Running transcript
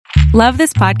Love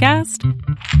this podcast?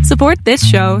 Support this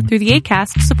show through the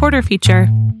Acast supporter feature.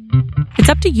 It's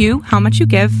up to you how much you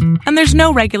give, and there's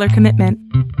no regular commitment.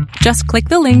 Just click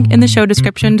the link in the show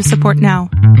description to support now.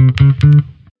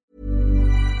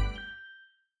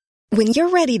 When you're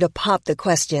ready to pop the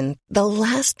question, the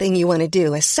last thing you want to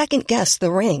do is second-guess the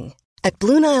ring. At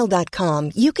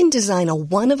BlueNile.com, you can design a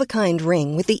one-of-a-kind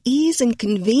ring with the ease and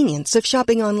convenience of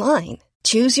shopping online.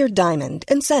 Choose your diamond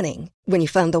and setting. When you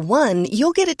find the one,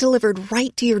 you'll get it delivered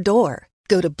right to your door.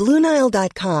 Go to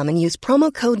BlueNile.com and use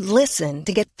promo code LISTEN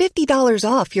to get $50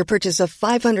 off your purchase of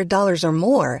 $500 or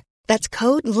more. That's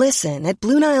code LISTEN at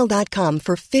BlueNile.com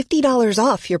for $50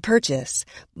 off your purchase.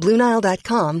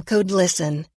 BlueNile.com, code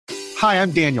LISTEN. Hi,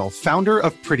 I'm Daniel, founder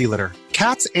of Pretty Litter.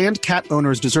 Cats and cat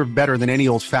owners deserve better than any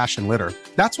old-fashioned litter.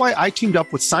 That's why I teamed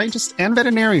up with scientists and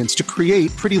veterinarians to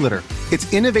create Pretty Litter.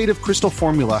 Its innovative crystal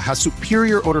formula has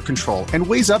superior odor control and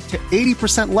weighs up to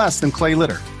 80% less than clay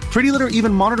litter. Pretty Litter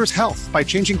even monitors health by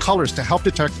changing colors to help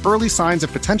detect early signs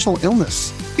of potential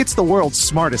illness. It's the world's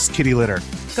smartest kitty litter.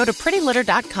 Go to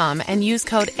prettylitter.com and use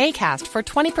code ACAST for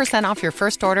 20% off your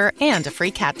first order and a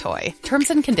free cat toy.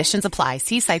 Terms and conditions apply.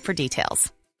 See site for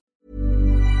details.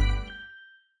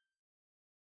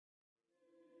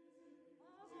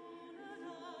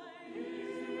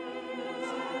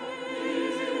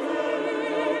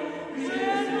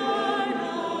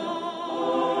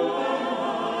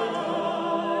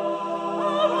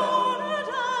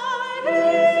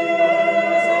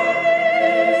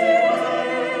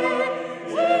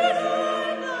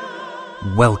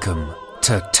 Welcome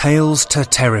to Tales to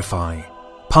Terrify,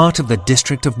 part of the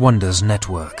District of Wonders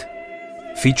network.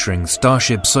 Featuring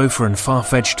Starship Sofa and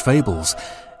far-fetched fables,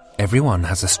 everyone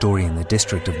has a story in the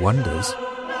District of Wonders.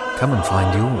 Come and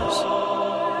find yours.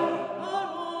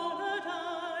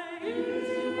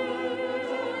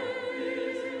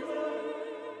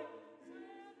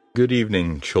 Good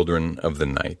evening, children of the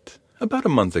night. About a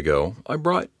month ago, I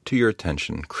brought to your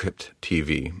attention Crypt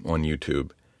TV on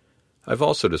YouTube. I've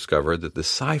also discovered that the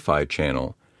Sci-Fi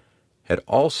Channel had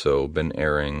also been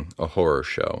airing a horror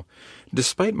show.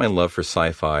 Despite my love for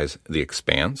sci-fi's The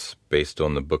Expanse, based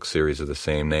on the book series of the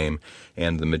same name,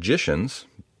 and The Magicians,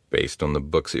 based on the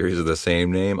book series of the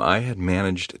same name, I had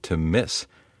managed to miss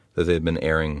that they'd been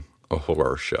airing a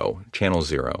horror show, Channel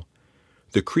Zero.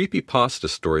 The creepypasta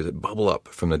stories that bubble up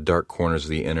from the dark corners of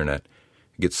the internet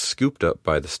get scooped up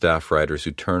by the staff writers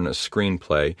who turn a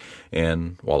screenplay,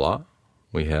 and voila,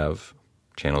 we have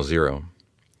Channel Zero.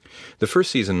 The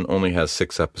first season only has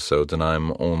 6 episodes, and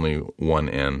I'm only one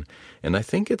in, and I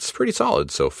think it's pretty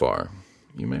solid so far.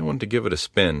 You may want to give it a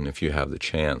spin if you have the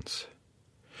chance.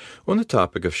 On the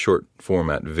topic of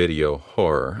short-format video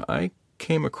horror, I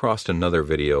came across another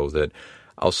video that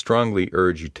I'll strongly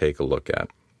urge you take a look at.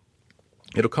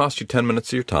 It'll cost you 10 minutes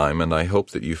of your time, and I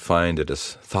hope that you find it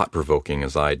as thought-provoking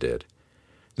as I did.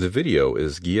 The video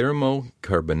is Guillermo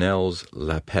Carbonell's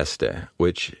La Peste,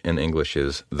 which in English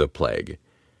is The Plague.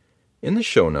 In the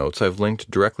show notes, I've linked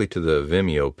directly to the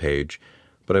Vimeo page,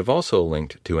 but I've also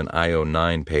linked to an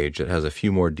IO9 page that has a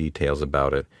few more details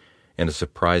about it and a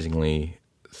surprisingly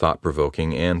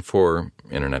thought-provoking and, for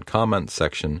internet comment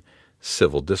section,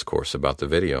 civil discourse about the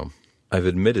video. I've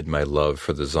admitted my love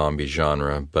for the zombie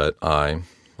genre, but I,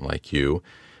 like you,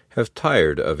 have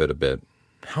tired of it a bit.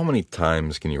 How many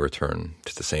times can you return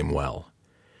to the same well?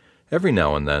 Every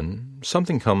now and then,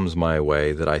 something comes my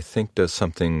way that I think does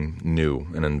something new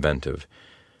and inventive.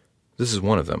 This is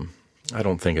one of them. I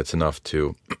don't think it's enough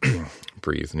to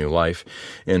breathe new life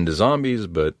into zombies,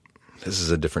 but this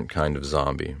is a different kind of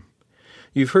zombie.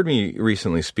 You've heard me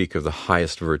recently speak of the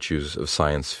highest virtues of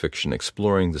science fiction,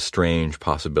 exploring the strange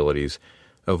possibilities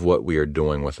of what we are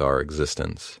doing with our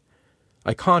existence.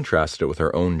 I contrasted it with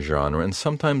our own genre, and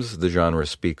sometimes the genre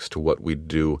speaks to what we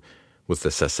do with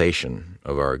the cessation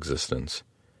of our existence.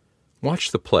 Watch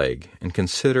The Plague and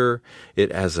consider it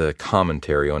as a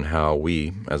commentary on how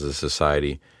we, as a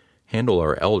society, handle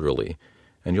our elderly,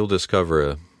 and you'll discover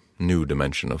a new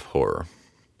dimension of horror.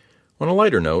 On a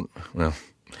lighter note, well,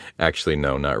 actually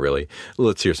no, not really,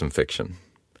 let's hear some fiction.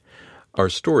 Our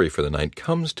story for the night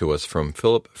comes to us from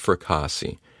Philip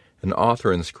Fracassi, an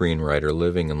author and screenwriter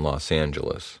living in Los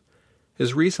Angeles.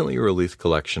 His recently released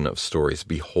collection of stories,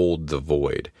 Behold the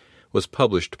Void, was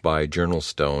published by Journal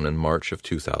Stone in March of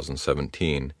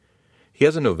 2017. He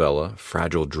has a novella,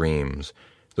 Fragile Dreams,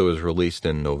 that was released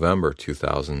in November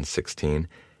 2016,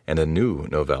 and a new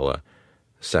novella,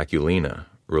 Saculina,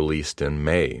 released in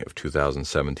May of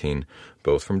 2017,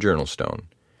 both from Journal Stone.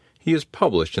 He is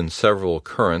published in several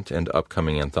current and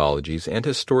upcoming anthologies, and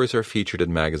his stories are featured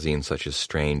in magazines such as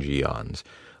Strange Eons,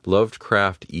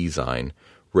 Lovecraft Ezine,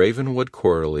 Ravenwood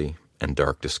Quarterly, and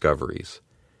dark discoveries.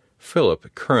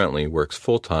 Philip currently works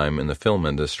full-time in the film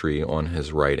industry on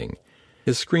his writing.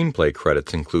 His screenplay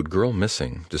credits include Girl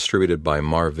Missing, distributed by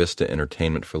Mar Vista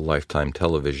Entertainment for Lifetime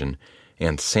Television,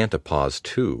 and Santa Paws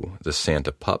 2, The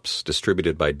Santa Pups,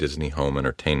 distributed by Disney Home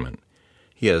Entertainment.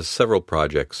 He has several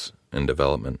projects in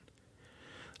development.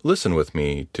 Listen with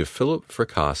me to Philip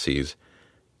Fracassi's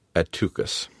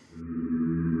Atticus.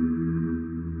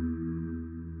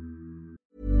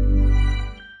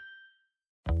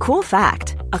 Cool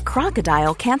fact, a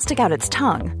crocodile can't stick out its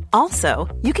tongue. Also,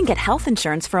 you can get health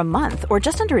insurance for a month or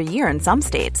just under a year in some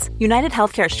states. United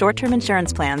Healthcare short-term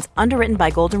insurance plans, underwritten by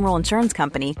Golden Rule Insurance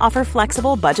Company, offer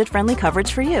flexible, budget-friendly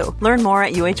coverage for you. Learn more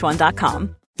at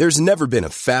uh1.com. There's never been a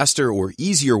faster or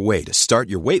easier way to start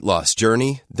your weight loss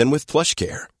journey than with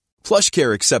PlushCare.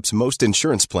 PlushCare accepts most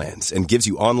insurance plans and gives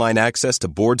you online access to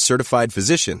board-certified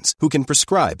physicians who can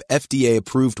prescribe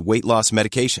FDA-approved weight loss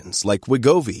medications like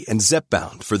Wegovy and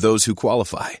Zepbound for those who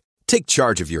qualify. Take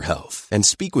charge of your health and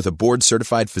speak with a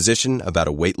board-certified physician about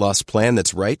a weight loss plan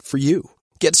that's right for you.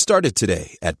 Get started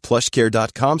today at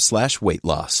plushcare.com/weight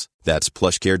loss. That's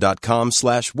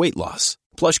plushcare.com/weight loss.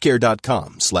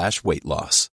 plushcare.com/weight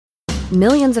loss.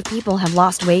 Millions of people have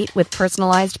lost weight with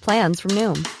personalized plans from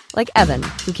Noom. Like Evan,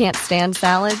 who can't stand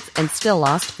salads and still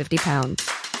lost 50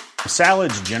 pounds.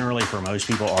 Salads generally for most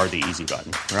people are the easy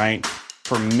button, right?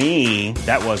 For me,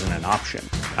 that wasn't an option.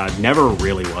 I never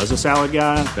really was a salad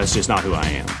guy. That's just not who I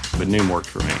am. But Noom worked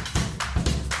for me.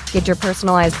 Get your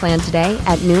personalized plan today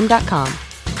at Noom.com.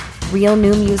 Real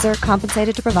Noom user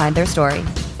compensated to provide their story.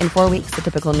 In 4 weeks, the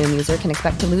typical Noom user can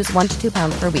expect to lose 1 to 2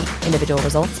 pounds per week. Individual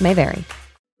results may vary.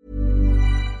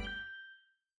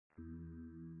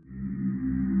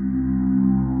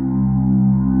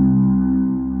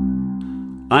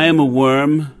 I am a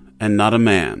worm and not a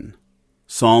man.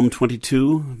 Psalm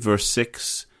 22, verse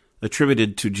 6,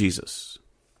 attributed to Jesus.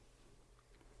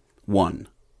 1.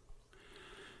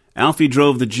 Alfie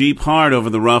drove the Jeep hard over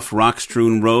the rough,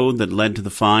 rock-strewn road that led to the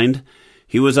find.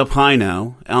 He was up high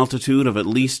now, altitude of at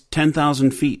least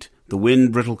 10,000 feet, the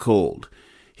wind brittle cold.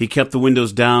 He kept the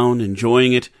windows down,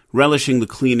 enjoying it, relishing the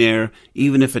clean air,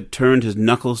 even if it turned his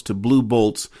knuckles to blue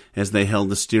bolts as they held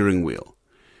the steering wheel.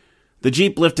 The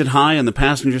Jeep lifted high on the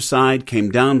passenger side,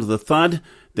 came down with a thud,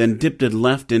 then dipped it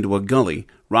left into a gully,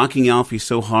 rocking Alfie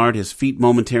so hard his feet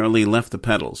momentarily left the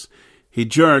pedals. He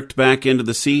jerked back into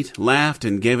the seat, laughed,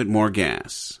 and gave it more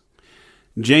gas.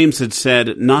 James had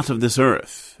said, "Not of this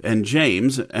earth," and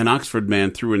James, an Oxford man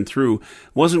through and through,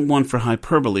 wasn't one for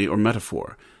hyperbole or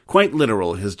metaphor. Quite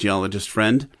literal, his geologist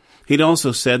friend. He'd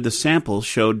also said the sample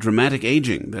showed dramatic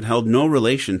aging that held no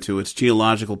relation to its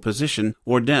geological position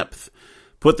or depth.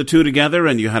 Put the two together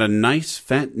and you had a nice,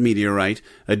 fat meteorite,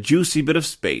 a juicy bit of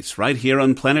space right here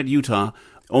on planet Utah,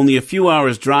 only a few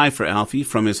hours' drive for Alfie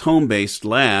from his home-based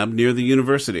lab near the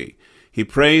university. He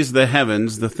praised the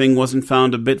heavens the thing wasn't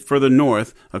found a bit further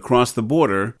north, across the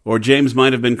border, or James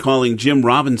might have been calling Jim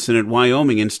Robinson at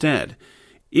Wyoming instead.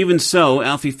 Even so,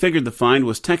 Alfie figured the find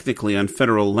was technically on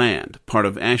federal land, part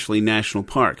of Ashley National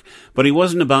Park, but he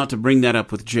wasn't about to bring that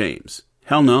up with James.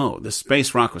 Hell no, the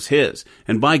space rock was his,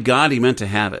 and by God he meant to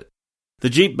have it. The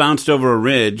Jeep bounced over a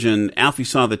ridge, and Alfie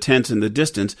saw the tents in the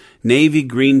distance,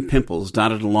 navy-green pimples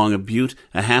dotted along a butte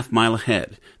a half-mile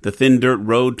ahead, the thin dirt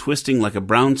road twisting like a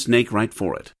brown snake right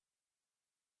for it.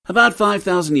 "About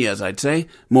 5,000 years, I'd say,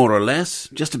 more or less.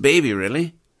 Just a baby,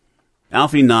 really."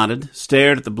 Alfie nodded,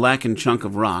 stared at the blackened chunk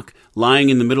of rock, lying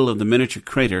in the middle of the miniature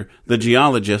crater the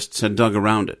geologists had dug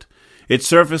around it. Its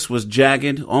surface was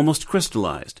jagged, almost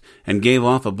crystallized, and gave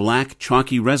off a black,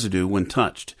 chalky residue when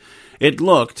touched. It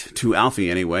looked, to Alfie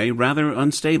anyway, rather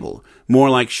unstable, more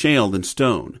like shale than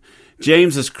stone.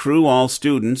 James's crew, all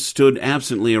students, stood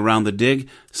absently around the dig,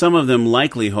 some of them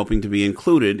likely hoping to be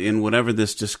included in whatever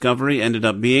this discovery ended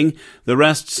up being, the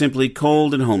rest simply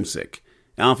cold and homesick.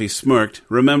 Alfie smirked,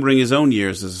 remembering his own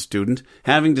years as a student,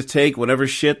 having to take whatever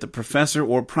shit the professor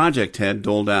or project head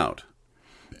doled out.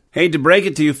 "Hate to break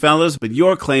it to you fellas, but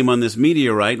your claim on this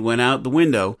meteorite went out the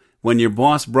window when your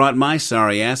boss brought my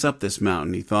sorry ass up this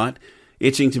mountain," he thought,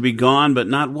 itching to be gone but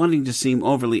not wanting to seem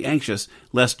overly anxious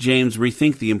lest James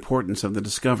rethink the importance of the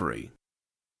discovery.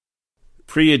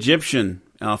 "Pre-Egyptian,"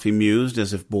 Alfie mused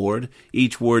as if bored,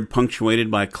 each word punctuated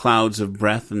by clouds of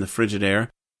breath in the frigid air.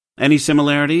 "Any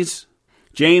similarities?"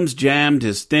 James jammed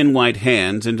his thin white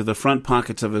hands into the front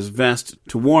pockets of his vest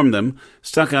to warm them,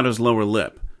 stuck out his lower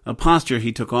lip. A posture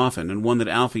he took often, and one that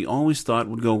Alfie always thought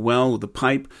would go well with a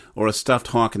pipe or a stuffed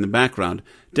hawk in the background,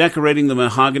 decorating the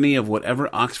mahogany of whatever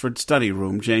Oxford study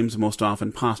room James most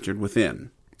often postured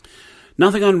within.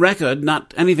 "Nothing on record,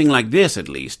 not anything like this, at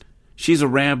least. She's a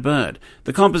rare bird.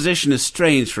 The composition is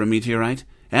strange for a meteorite.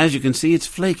 As you can see, it's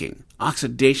flaking.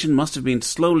 Oxidation must have been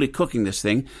slowly cooking this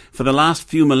thing for the last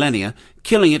few millennia,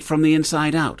 killing it from the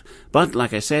inside out. But,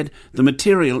 like I said, the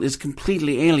material is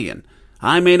completely alien.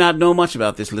 I may not know much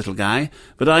about this little guy,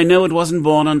 but I know it wasn't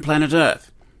born on planet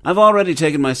Earth. I've already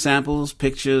taken my samples,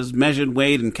 pictures, measured,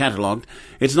 weighed, and catalogued.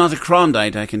 It's not a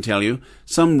Krondite, I can tell you.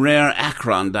 Some rare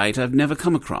acrondite I've never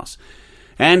come across.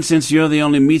 And since you're the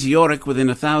only meteoric within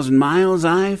 1,000 miles,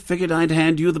 I figured I'd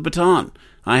hand you the baton.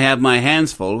 I have my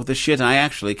hands full with the shit I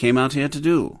actually came out here to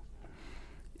do.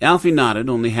 Alfie nodded,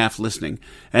 only half listening,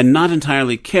 and not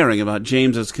entirely caring about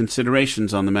James's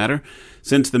considerations on the matter,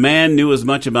 since the man knew as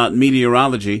much about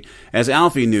meteorology as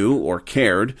Alfie knew, or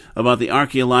cared, about the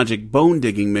archaeologic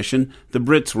bone-digging mission the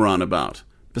Brits were on about.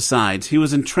 Besides, he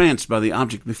was entranced by the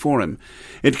object before him.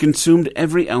 It consumed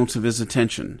every ounce of his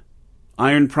attention.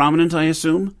 "Iron prominent, I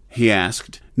assume?" he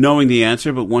asked, knowing the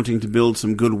answer but wanting to build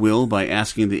some goodwill by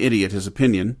asking the idiot his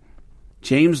opinion.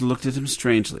 James looked at him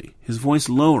strangely, his voice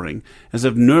lowering, as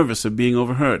if nervous of being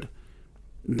overheard.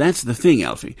 "That's the thing,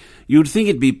 Alfie. You'd think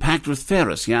it'd be packed with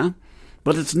ferrous, yeah?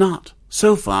 But it's not.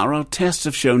 So far, our tests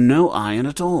have shown no iron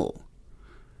at all."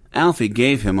 Alfie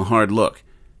gave him a hard look.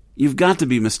 "You've got to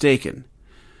be mistaken."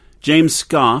 James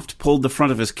scoffed, pulled the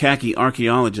front of his khaki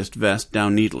archaeologist vest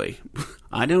down neatly.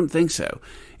 "I don't think so.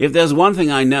 If there's one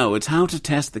thing I know, it's how to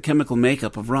test the chemical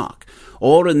makeup of rock,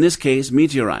 or in this case,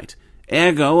 meteorite.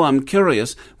 Ergo, I'm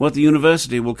curious what the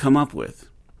university will come up with."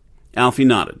 Alfie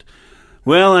nodded.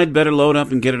 "Well, I'd better load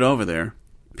up and get it over there.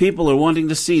 People are wanting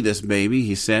to see this baby,"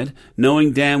 he said,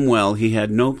 knowing damn well he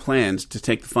had no plans to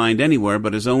take the find anywhere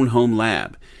but his own home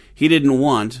lab. He didn't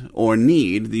want, or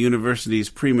need, the university's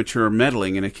premature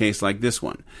meddling in a case like this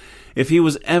one. If he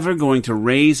was ever going to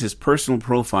raise his personal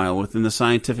profile within the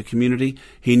scientific community,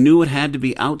 he knew it had to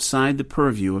be outside the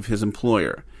purview of his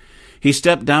employer. He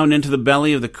stepped down into the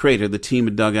belly of the crater the team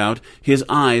had dug out, his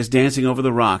eyes dancing over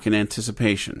the rock in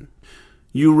anticipation.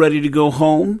 "You ready to go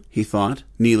home?" he thought,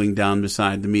 kneeling down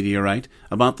beside the meteorite,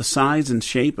 about the size and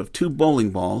shape of two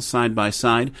bowling balls side by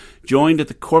side, joined at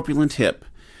the corpulent hip.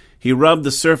 He rubbed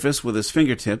the surface with his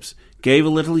fingertips, gave a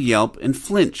little yelp, and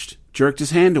flinched, jerked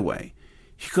his hand away.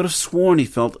 He could have sworn he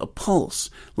felt a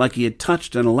pulse, like he had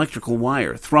touched an electrical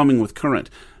wire, thrumming with current.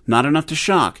 Not enough to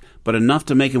shock, but enough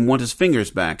to make him want his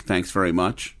fingers back, thanks very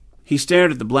much. He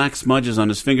stared at the black smudges on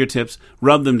his fingertips,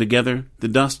 rubbed them together, the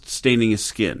dust staining his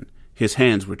skin. His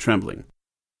hands were trembling.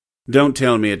 "Don't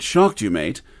tell me it shocked you,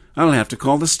 mate. I'll have to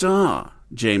call the Star,"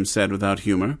 James said without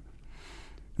humor.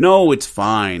 "No, it's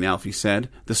fine," Alfie said,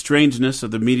 the strangeness of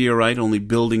the meteorite only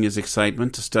building his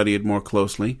excitement to study it more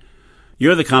closely.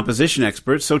 "You're the composition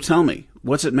expert, so tell me,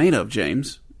 what's it made of,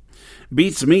 James?"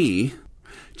 "Beats me,"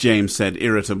 James said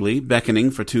irritably, beckoning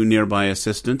for two nearby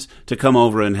assistants to come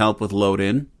over and help with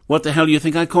load-in. "What the hell do you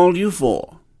think I called you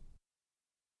for?"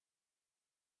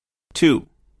 2.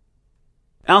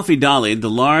 Alfie dollied the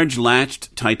large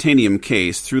latched titanium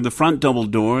case through the front double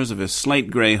doors of his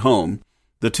slate-gray home,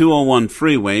 the 201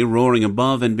 freeway roaring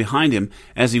above and behind him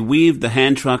as he weaved the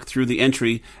hand truck through the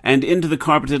entry and into the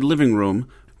carpeted living room,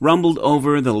 rumbled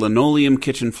over the linoleum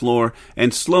kitchen floor,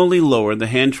 and slowly lowered the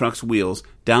hand truck's wheels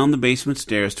down the basement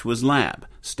stairs to his lab,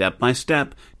 step by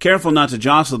step, careful not to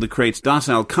jostle the crate's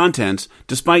docile contents,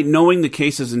 despite knowing the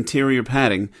case's interior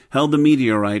padding held the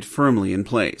meteorite firmly in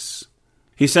place.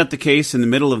 He set the case in the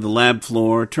middle of the lab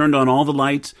floor, turned on all the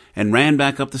lights, and ran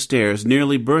back up the stairs,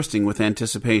 nearly bursting with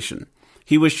anticipation.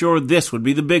 He was sure this would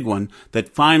be the big one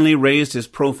that finally raised his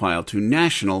profile to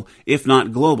national, if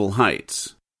not global,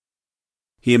 heights.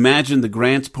 He imagined the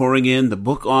grants pouring in, the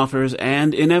book offers,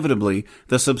 and, inevitably,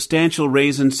 the substantial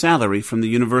raise in salary from the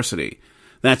university.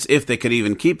 That's if they could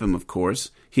even keep him, of course.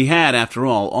 He had, after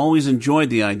all, always enjoyed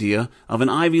the idea of an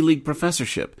Ivy League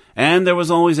professorship, and there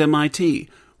was always MIT.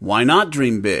 Why not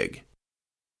dream big?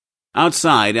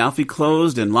 Outside, Alfie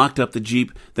closed and locked up the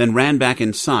Jeep, then ran back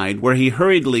inside, where he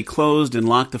hurriedly closed and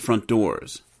locked the front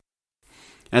doors.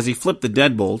 As he flipped the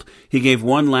deadbolt, he gave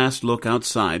one last look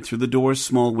outside through the door's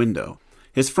small window.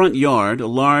 His front yard, a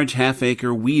large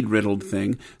half-acre weed-riddled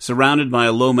thing, surrounded by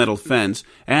a low-metal fence,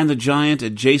 and the giant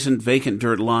adjacent vacant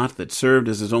dirt lot that served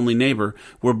as his only neighbor,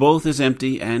 were both as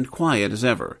empty and quiet as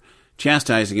ever.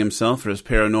 Chastising himself for his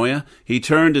paranoia, he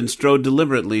turned and strode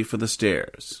deliberately for the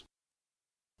stairs.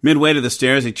 Midway to the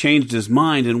stairs, he changed his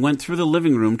mind and went through the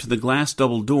living room to the glass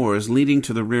double doors leading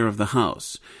to the rear of the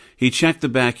house. He checked the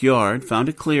backyard, found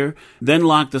it clear, then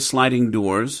locked the sliding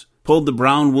doors, pulled the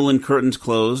brown woolen curtains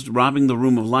closed, robbing the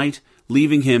room of light,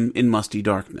 leaving him in musty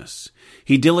darkness.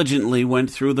 He diligently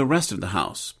went through the rest of the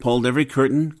house, pulled every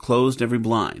curtain, closed every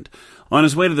blind. On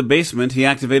his way to the basement, he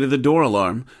activated the door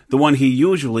alarm, the one he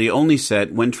usually only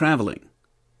set when traveling,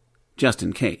 just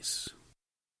in case.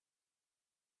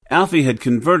 Alfie had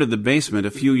converted the basement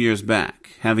a few years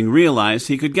back, having realized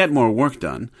he could get more work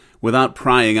done without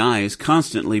prying eyes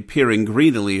constantly peering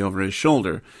greedily over his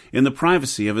shoulder in the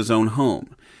privacy of his own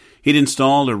home. He'd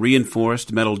installed a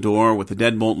reinforced metal door with a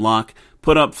deadbolt lock,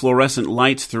 put up fluorescent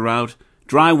lights throughout,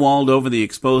 drywalled over the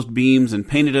exposed beams, and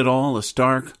painted it all a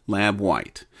stark lab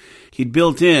white. He'd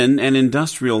built in an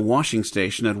industrial washing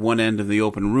station at one end of the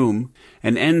open room,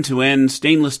 an end-to-end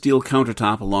stainless steel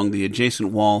countertop along the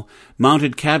adjacent wall,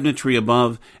 mounted cabinetry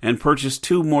above, and purchased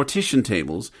 2 mortician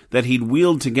tables that he'd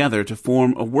wheeled together to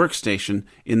form a workstation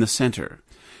in the center.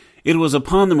 It was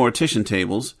upon the mortician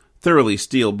tables, thoroughly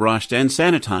steel-brushed and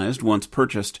sanitized once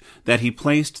purchased, that he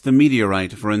placed the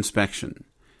meteorite for inspection.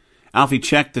 Alfie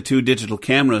checked the 2 digital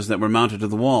cameras that were mounted to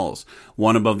the walls,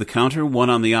 one above the counter, one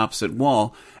on the opposite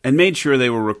wall, and made sure they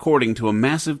were recording to a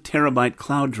massive terabyte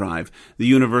cloud drive the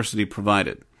university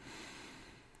provided.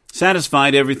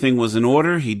 Satisfied everything was in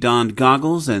order, he donned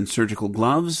goggles and surgical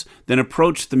gloves, then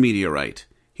approached the meteorite.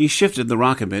 He shifted the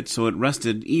rock a bit so it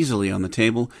rested easily on the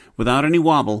table without any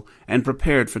wobble and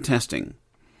prepared for testing.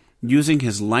 Using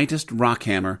his lightest rock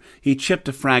hammer, he chipped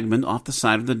a fragment off the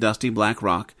side of the dusty black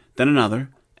rock, then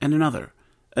another, and another,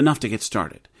 enough to get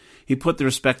started. He put the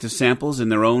respective samples in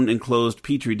their own enclosed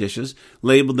petri dishes,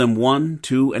 labeled them 1,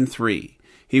 2, and 3.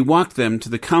 He walked them to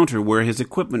the counter where his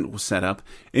equipment was set up,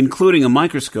 including a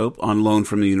microscope on loan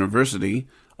from the university,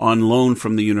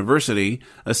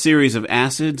 a series of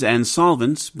acids and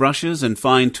solvents, brushes and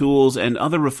fine tools, and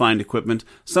other refined equipment,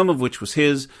 some of which was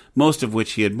his, most of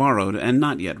which he had borrowed and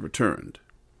not yet returned.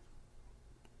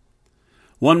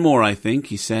 "One more, I think,"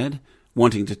 he said,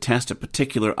 wanting to test a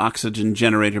particular oxygen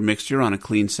generator mixture on a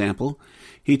clean sample.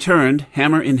 He turned,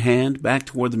 hammer in hand, back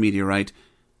toward the meteorite,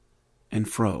 and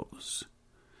froze.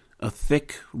 A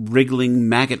thick, wriggling,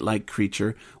 maggot-like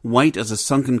creature, white as a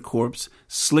sunken corpse,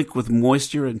 slick with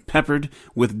moisture and peppered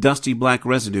with dusty black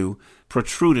residue,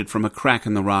 protruded from a crack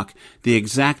in the rock, the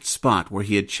exact spot where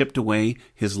he had chipped away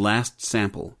his last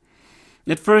sample.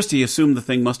 At first he assumed the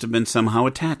thing must have been somehow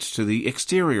attached to the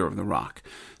exterior of the rock,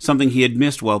 something he had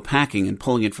missed while packing and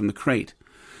pulling it from the crate.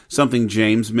 Something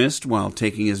James missed while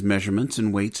taking his measurements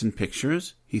and weights and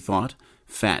pictures, he thought.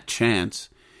 Fat chance.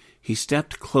 He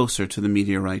stepped closer to the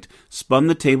meteorite, spun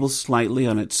the table slightly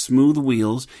on its smooth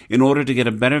wheels in order to get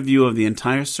a better view of the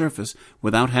entire surface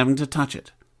without having to touch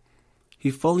it.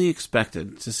 He fully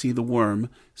expected to see the worm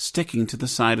sticking to the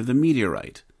side of the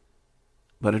meteorite,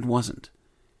 but it wasn't.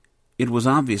 It was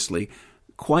obviously,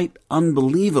 quite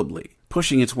unbelievably,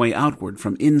 pushing its way outward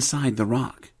from inside the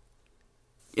rock.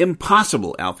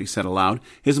 "Impossible," Alfie said aloud,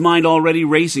 his mind already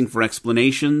racing for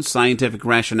explanations, scientific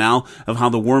rationale of how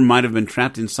the worm might have been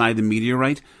trapped inside the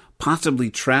meteorite, possibly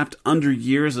trapped under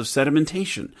years of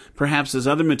sedimentation, perhaps as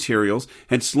other materials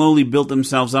had slowly built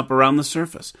themselves up around the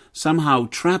surface, somehow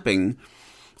trapping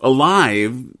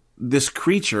alive this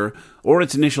creature or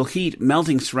its initial heat,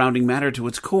 melting surrounding matter to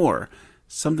its core.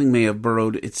 Something may have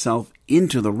burrowed itself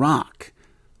into the rock,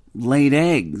 laid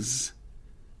eggs.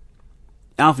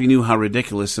 Alfie knew how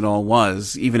ridiculous it all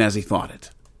was, even as he thought it.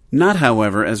 Not,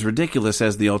 however, as ridiculous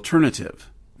as the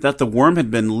alternative. That the worm had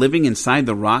been living inside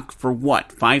the rock for,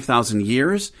 5,000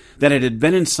 years? That it had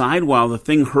been inside while the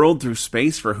thing hurled through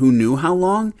space for who knew how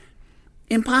long?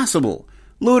 Impossible.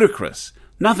 Ludicrous.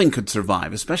 Nothing could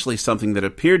survive, especially something that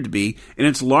appeared to be in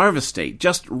its larva state,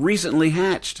 just recently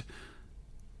hatched.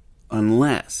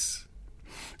 Unless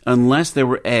there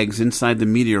were eggs inside the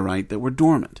meteorite that were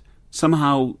dormant,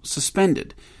 somehow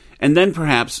suspended, and then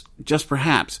perhaps, just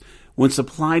perhaps, when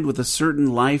supplied with a certain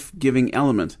life-giving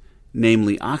element,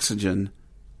 namely oxygen,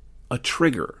 a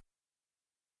trigger.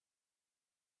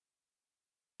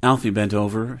 Alfie bent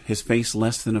over, his face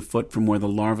less than a foot from where the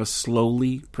larva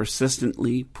slowly,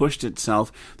 persistently pushed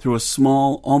itself through a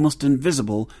small, almost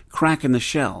invisible, crack in the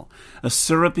shell. A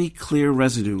syrupy, clear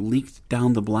residue leaked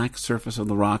down the black surface of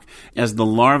the rock as the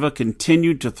larva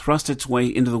continued to thrust its way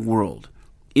into the world.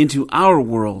 Into our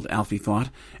world, Alfie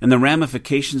thought, and the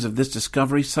ramifications of this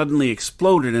discovery suddenly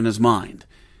exploded in his mind.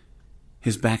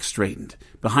 His back straightened.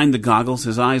 Behind the goggles,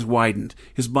 his eyes widened.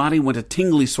 His body went a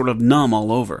tingly sort of numb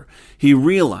all over. He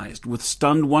realized, with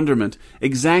stunned wonderment,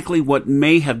 exactly what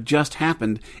may have just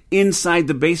happened inside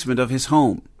the basement of his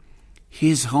home.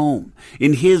 His home,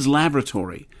 in his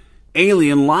laboratory.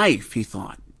 Alien life, he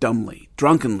thought, dumbly,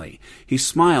 drunkenly. He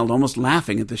smiled, almost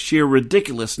laughing at the sheer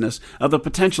ridiculousness of the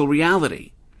potential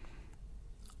reality.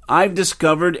 "I've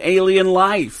discovered alien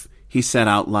life," he said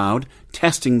out loud,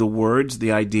 testing the words,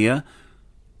 the idea.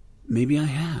 Maybe I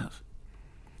have.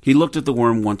 He looked at the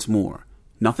worm once more.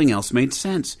 Nothing else made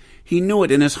sense. He knew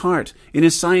it in his heart, in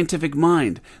his scientific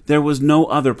mind. There was no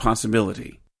other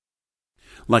possibility.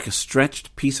 Like a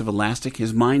stretched piece of elastic,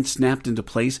 his mind snapped into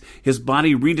place, his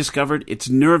body rediscovered its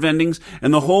nerve endings,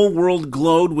 and the whole world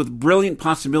glowed with brilliant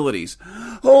possibilities.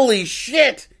 "Holy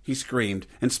shit!" he screamed,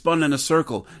 and spun in a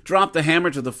circle, dropped the hammer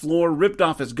to the floor, ripped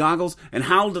off his goggles, and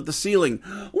howled at the ceiling.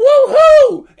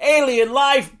 "Woohoo! Alien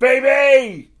life,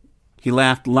 baby!" He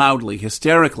laughed loudly,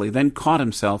 hysterically, then caught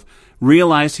himself,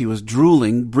 realized he was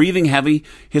drooling, breathing heavy,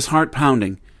 his heart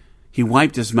pounding. He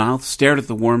wiped his mouth, stared at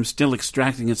the worm still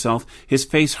extracting itself, his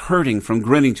face hurting from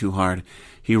grinning too hard.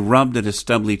 He rubbed at his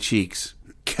stubbly cheeks.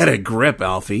 "Get a grip,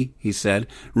 Alfie," he said,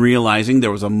 realizing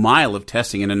there was a mile of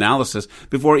testing and analysis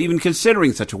before even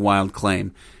considering such a wild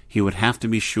claim. He would have to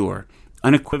be sure,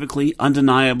 unequivocally,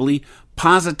 undeniably,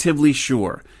 positively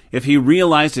sure. If he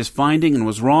realized his finding and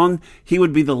was wrong, he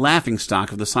would be the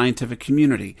laughingstock of the scientific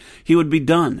community. He would be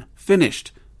done,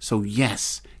 finished. So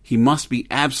yes, he must be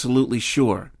absolutely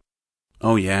sure.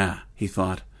 Oh yeah, he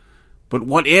thought. But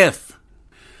what if?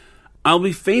 "I'll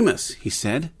be famous," he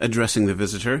said, addressing the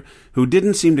visitor, who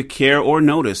didn't seem to care or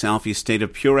notice Alfie's state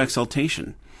of pure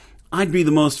exultation. "I'd be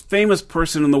the most famous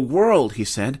person in the world," he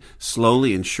said,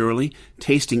 slowly and surely,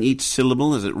 tasting each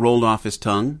syllable as it rolled off his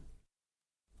tongue.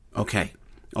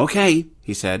 Okay,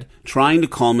 he said, trying to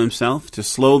calm himself, to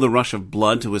slow the rush of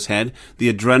blood to his head,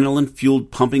 the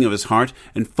adrenaline-fueled pumping of his heart,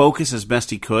 and focus as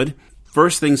best he could.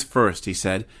 "First things first," he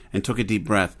said, and took a deep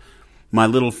breath. "My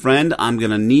little friend, I'm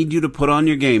going to need you to put on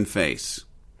your game face."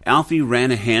 Alfie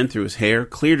ran a hand through his hair,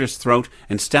 cleared his throat,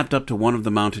 and stepped up to one of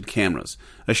the mounted cameras.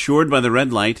 Assured by the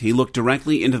red light, he looked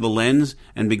directly into the lens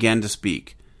and began to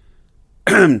speak.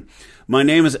 "My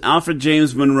name is Alfred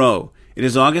James Monroe. It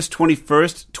is August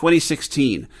 21st,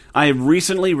 2016. I have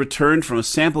recently returned from a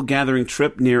sample-gathering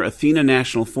trip near Athena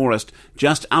National Forest,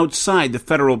 just outside the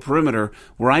federal perimeter,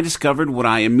 where I discovered what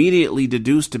I immediately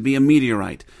deduced to be a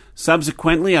meteorite.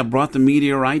 Subsequently, I brought the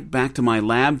meteorite back to my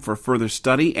lab for further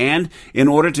study, and, in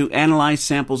order to analyze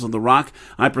samples of the rock,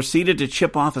 I proceeded to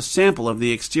chip off a sample of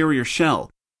the exterior shell.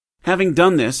 Having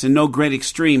done this, in no great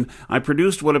extreme, I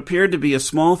produced what appeared to be a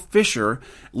small fissure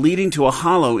leading to a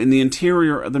hollow in the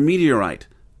interior of the meteorite.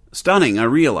 Stunning, I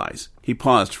realize." He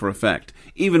paused for effect.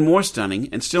 "Even more stunning,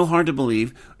 and still hard to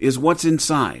believe, is what's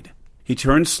inside." He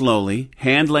turned slowly,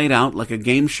 hand laid out like a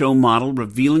game show model,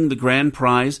 revealing the grand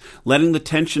prize, letting the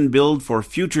tension build for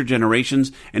future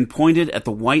generations, and pointed at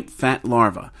the white, fat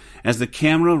larva. As the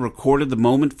camera recorded the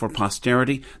moment for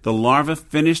posterity, the larva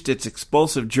finished its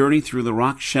expulsive journey through the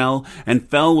rock shell and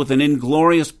fell with an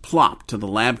inglorious plop to the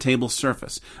lab table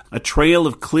surface. A trail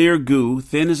of clear goo,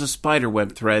 thin as a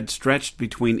spiderweb thread, stretched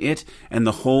between it and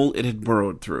the hole it had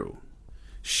burrowed through.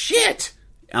 "Shit!"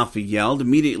 Alfie yelled,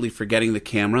 immediately forgetting the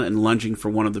camera and lunging for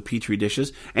one of the petri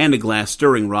dishes and a glass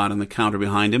stirring rod on the counter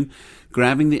behind him.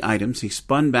 Grabbing the items, he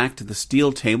spun back to the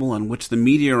steel table on which the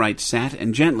meteorite sat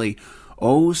and gently,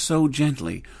 oh so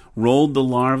gently, rolled the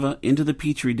larva into the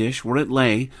petri dish where it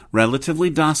lay, relatively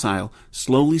docile,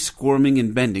 slowly squirming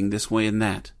and bending this way and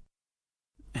that.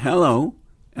 "Hello,"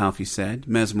 Alfie said,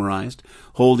 mesmerized,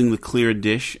 holding the clear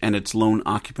dish and its lone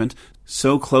occupant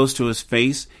so close to his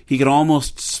face he could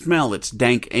almost smell its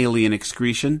dank alien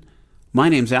excretion. "My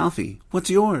name's Alfie. What's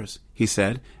yours?" he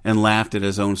said, and laughed at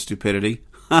his own stupidity.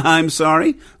 "I'm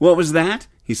sorry? What was that?"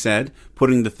 he said,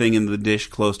 putting the thing in the dish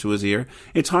close to his ear.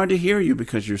 "It's hard to hear you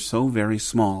because you're so very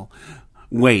small."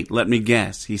 "Wait, let me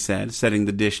guess," he said, setting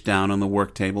the dish down on the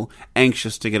work table,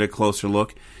 anxious to get a closer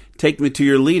look. "Take me to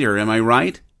your leader, am I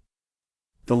right?"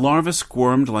 The larva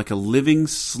squirmed like a living,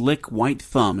 slick white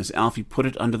thumb as Alfie put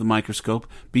it under the microscope,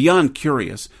 beyond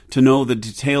curious to know the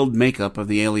detailed makeup of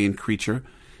the alien creature.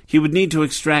 He would need to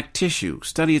extract tissue,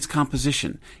 study its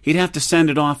composition. He'd have to send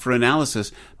it off for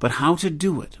analysis, but how to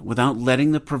do it without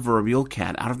letting the proverbial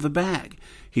cat out of the bag?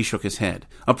 He shook his head.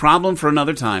 A problem for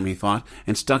another time, he thought,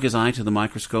 and stuck his eye to the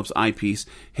microscope's eyepiece,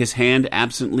 his hand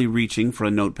absently reaching for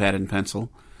a notepad and pencil.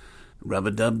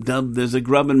 "Rub-a-dub-dub, there's a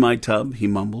grub in my tub," he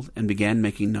mumbled, and began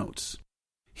making notes.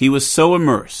 He was so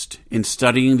immersed in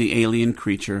studying the alien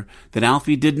creature that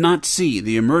Alfie did not see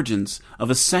the emergence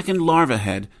of a second larva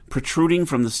head protruding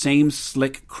from the same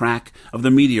slick crack of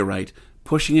the meteorite,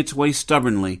 pushing its way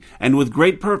stubbornly and with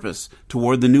great purpose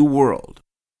toward the new world.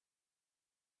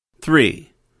 3.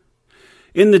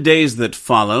 In the days that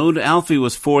followed, Alfie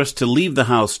was forced to leave the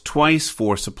house twice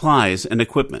for supplies and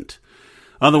equipment.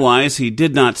 Otherwise, he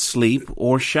did not sleep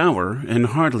or shower and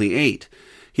hardly ate.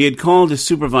 He had called his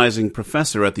supervising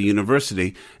professor at the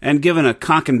university and given a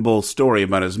cock-and-bull story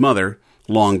about his mother,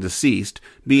 long deceased,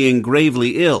 being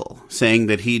gravely ill, saying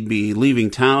that he'd be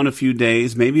leaving town a few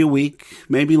days, maybe a week,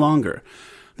 maybe longer.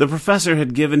 The professor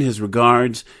had given his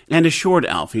regards and assured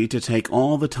Alfie to take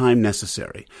all the time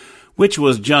necessary, which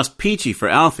was just peachy for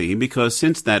Alfie because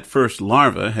since that first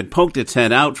larva had poked its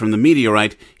head out from the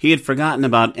meteorite, he had forgotten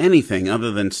about anything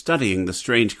other than studying the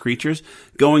strange creatures,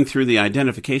 going through the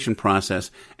identification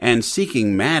process, and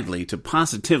seeking madly to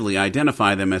positively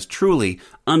identify them as truly,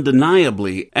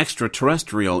 undeniably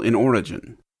extraterrestrial in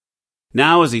origin.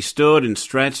 Now, as he stood and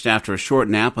stretched after a short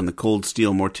nap on the cold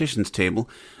steel mortician's table,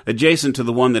 adjacent to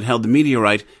the one that held the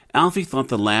meteorite, Alfie thought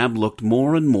the lab looked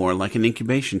more and more like an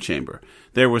incubation chamber.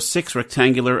 There were 6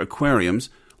 rectangular aquariums,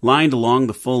 lined along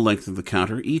the full length of the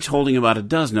counter, each holding about a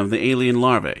dozen of the alien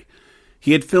larvae.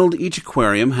 He had filled each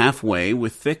aquarium halfway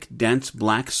with thick, dense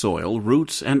black soil,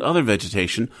 roots, and other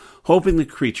vegetation, hoping the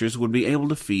creatures would be able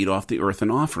to feed off the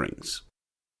earthen offerings.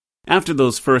 After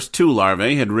those first 2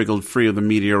 larvae had wriggled free of the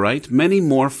meteorite, many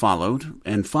more followed,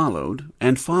 and followed,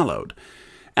 and followed.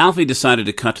 Alfie decided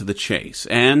to cut to the chase,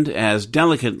 and, as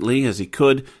delicately as he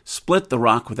could, split the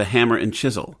rock with a hammer and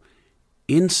chisel.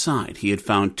 Inside he had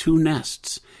found 2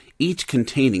 nests, each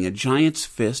containing a giant's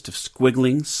fist of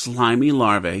squiggling, slimy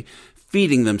larvae,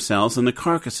 feeding themselves on the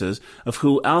carcasses of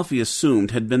who Alfie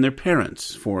assumed had been their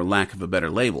parents, for lack of a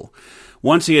better label.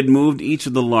 Once he had moved each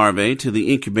of the larvae to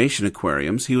the incubation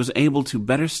aquariums, he was able to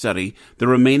better study the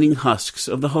remaining husks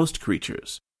of the host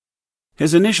creatures.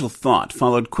 His initial thought,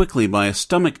 followed quickly by a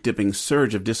stomach-dipping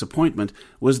surge of disappointment,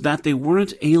 was that they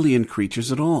weren't alien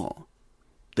creatures at all.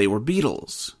 They were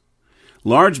beetles.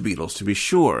 Large beetles, to be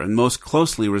sure, and most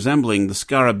closely resembling the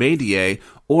Scarabaeidae,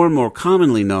 or more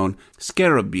commonly known,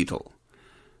 scarab beetle.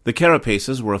 The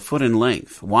carapaces were a foot in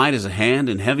length, wide as a hand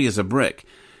and heavy as a brick.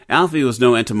 Alfie was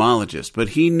no entomologist, but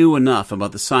he knew enough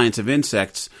about the science of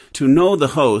insects to know the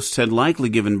hosts had likely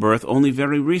given birth only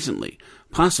very recently,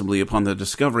 possibly upon the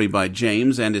discovery by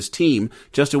James and his team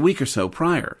just a week or so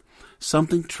prior.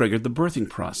 Something triggered the birthing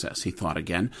process, he thought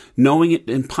again, knowing it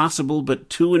impossible but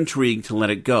too intrigued to let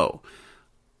it go.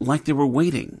 Like they were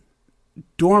waiting,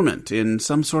 dormant in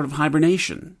some sort of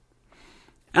hibernation.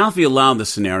 Alfie allowed the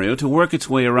scenario to work its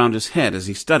way around his head as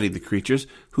he studied the creatures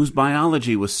whose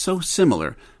biology was so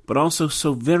similar, but also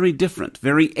so very different,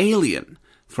 very alien,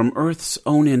 from Earth's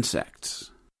own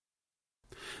insects.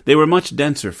 They were much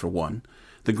denser, for one.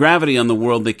 The gravity on the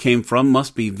world they came from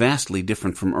must be vastly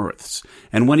different from Earth's,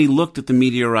 and when he looked at the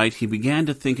meteorite, he began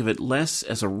to think of it less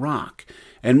as a rock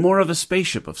and more of a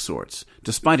spaceship of sorts,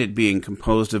 despite it being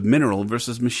composed of mineral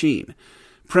versus machine.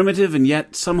 Primitive and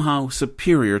yet somehow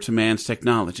superior to man's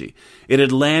technology. It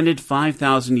had landed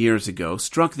 5,000 years ago,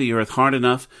 struck the Earth hard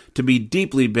enough to be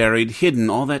deeply buried, hidden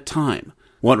all that time.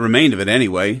 What remained of it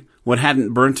anyway, what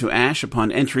hadn't burnt to ash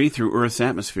upon entry through Earth's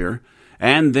atmosphere,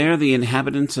 and there the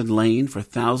inhabitants had lain for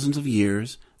thousands of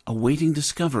years, awaiting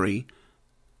discovery,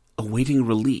 awaiting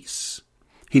release.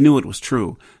 He knew it was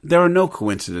true. There are no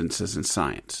coincidences in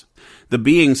science. The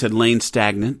beings had lain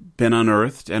stagnant, been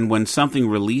unearthed, and when something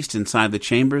released inside the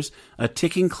chambers, a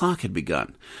ticking clock had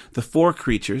begun. The 4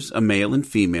 creatures, a male and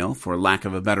female, for lack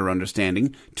of a better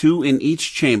understanding, 2 in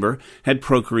each chamber, had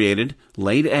procreated,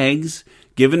 laid eggs,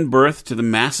 given birth to the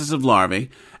masses of larvae,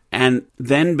 and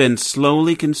then been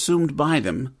slowly consumed by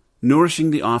them,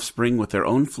 nourishing the offspring with their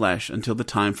own flesh until the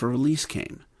time for release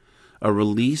came. A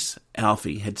release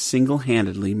Alfie had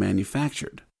single-handedly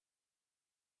manufactured.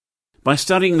 By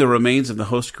studying the remains of the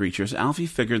host creatures, Alfie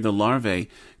figured the larvae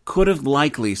could have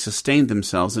likely sustained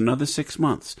themselves another 6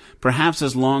 months, perhaps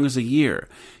as long as a year.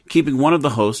 Keeping one of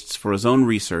the hosts for his own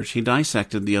research, he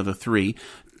dissected the other 3,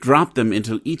 dropped them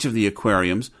into each of the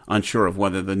aquariums, unsure of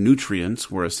whether the nutrients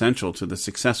were essential to the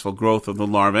successful growth of the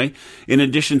larvae, in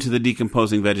addition to the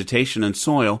decomposing vegetation and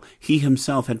soil he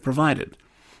himself had provided.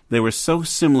 They were so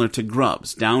similar to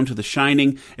grubs, down to the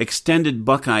shining, extended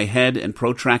buckeye head and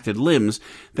protracted limbs,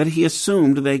 that he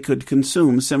assumed they could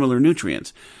consume similar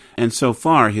nutrients, and so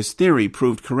far his theory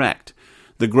proved correct.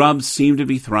 The grubs seemed to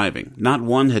be thriving, not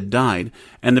one had died,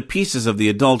 and the pieces of the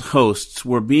adult hosts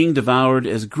were being devoured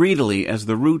as greedily as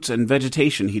the roots and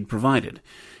vegetation he'd provided.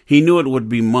 He knew it would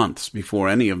be months before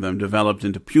any of them developed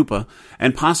into pupa,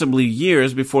 and possibly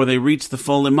years before they reached the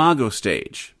full imago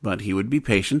stage, but he would be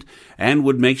patient and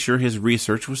would make sure his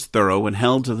research was thorough and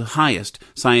held to the highest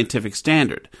scientific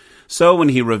standard. So when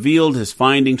he revealed his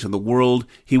finding to the world,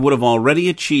 he would have already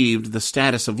achieved the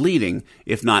status of leading,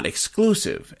 if not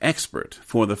exclusive, expert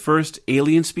for the first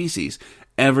alien species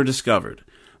ever discovered.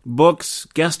 Books,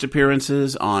 guest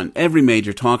appearances on every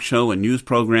major talk show and news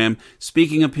program,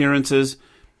 speaking appearances.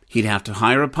 He'd have to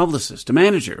hire a publicist, a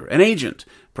manager, an agent,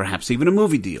 perhaps even a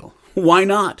movie deal. Why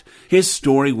not? His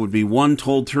story would be one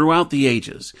told throughout the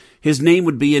ages. His name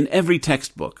would be in every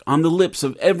textbook, on the lips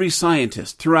of every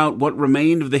scientist throughout what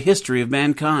remained of the history of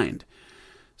mankind.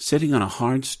 Sitting on a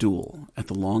hard stool at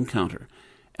the long counter,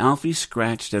 Alfie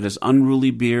scratched at his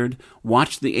unruly beard,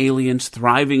 watched the aliens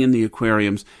thriving in the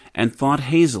aquariums, and thought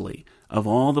hazily of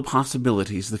all the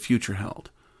possibilities the future held.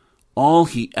 All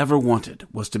he ever wanted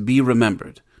was to be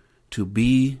remembered, to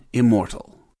be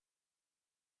immortal.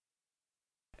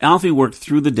 Alfie worked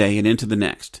through the day and into the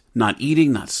next, not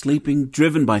eating, not sleeping,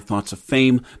 driven by thoughts of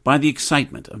fame, by the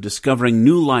excitement of discovering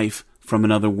new life from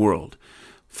another world.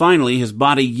 Finally, his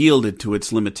body yielded to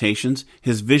its limitations,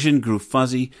 his vision grew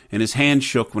fuzzy, and his hand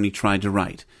shook when he tried to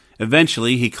write.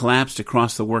 Eventually, he collapsed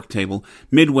across the work table,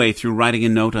 midway through writing a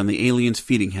note on the aliens'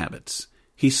 feeding habits.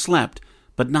 He slept,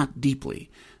 but not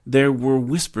deeply. There were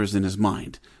whispers in his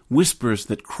mind, whispers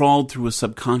that crawled through his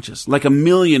subconscious, like a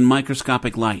million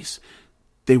microscopic lice.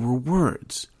 They were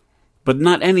words, but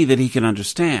not any that he could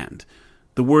understand.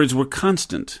 The words were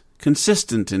constant,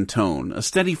 consistent in tone, a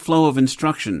steady flow of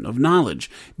instruction, of knowledge,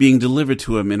 being delivered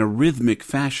to him in a rhythmic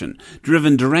fashion,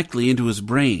 driven directly into his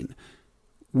brain.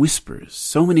 Whispers,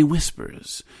 so many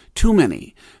whispers, too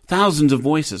many, thousands of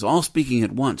voices, all speaking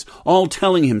at once, all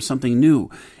telling him something new.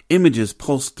 Images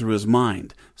pulsed through his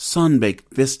mind,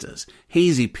 sun-baked vistas,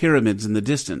 hazy pyramids in the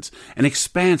distance, an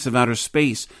expanse of outer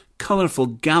space, colorful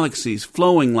galaxies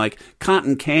flowing like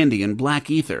cotton candy in black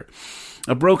ether,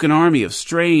 a broken army of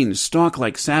strange,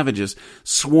 stalk-like savages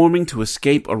swarming to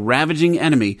escape a ravaging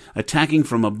enemy attacking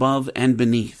from above and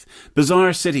beneath,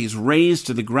 bizarre cities razed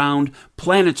to the ground,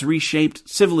 planets reshaped,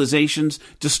 civilizations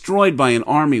destroyed by an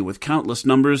army with countless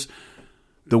numbers.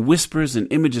 The whispers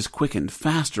and images quickened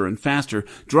faster and faster,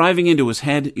 driving into his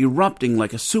head, erupting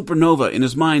like a supernova in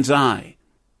his mind's eye.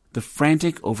 The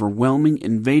frantic, overwhelming,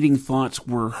 invading thoughts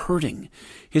were hurting.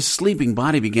 His sleeping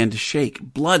body began to shake.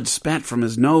 Blood spat from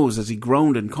his nose as he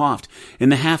groaned and coughed. In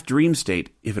the half-dream state,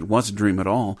 if it was a dream at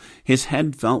all, his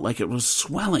head felt like it was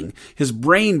swelling, his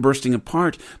brain bursting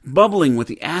apart, bubbling with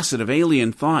the acid of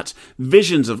alien thoughts,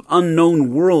 visions of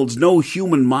unknown worlds no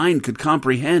human mind could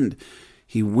comprehend.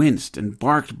 He winced and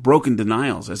barked broken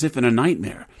denials as if in a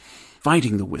nightmare,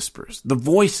 fighting the whispers, the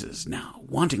voices now,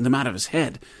 wanting them out of his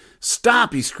head.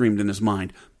 "Stop," he screamed in his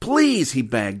mind. "Please," he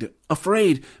begged,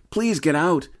 afraid. "Please get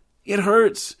out. It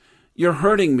hurts. You're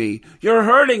hurting me. You're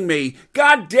hurting me.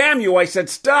 God damn you, I said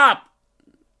stop."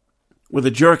 With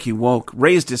a jerk he woke,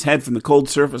 raised his head from the cold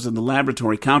surface of the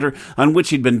laboratory counter on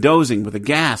which he'd been dozing with a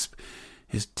gasp.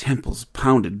 His temples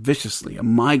pounded viciously, a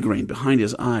migraine behind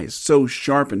his eyes, so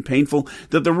sharp and painful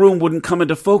that the room wouldn't come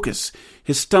into focus.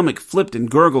 His stomach flipped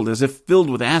and gurgled as if filled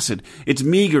with acid, its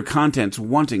meager contents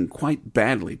wanting quite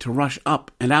badly to rush up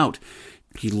and out.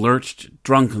 He lurched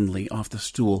drunkenly off the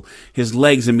stool. His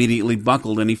legs immediately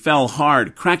buckled, and he fell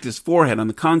hard, cracked his forehead on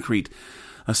the concrete.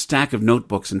 A stack of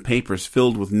notebooks and papers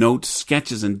filled with notes,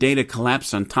 sketches, and data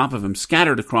collapsed on top of him,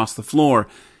 scattered across the floor.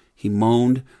 He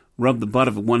moaned, rubbed the butt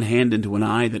of one hand into an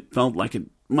eye that felt like it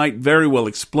might very well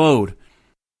explode.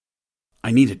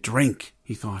 "I need a drink,"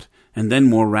 he thought, and then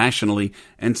more rationally,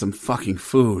 and some fucking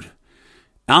food.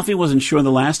 Alfie wasn't sure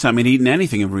the last time he'd eaten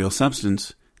anything of real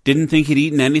substance. Didn't think he'd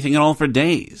eaten anything at all for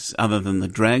days, other than the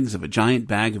dregs of a giant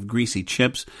bag of greasy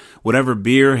chips, whatever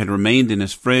beer had remained in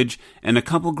his fridge, and a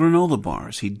couple granola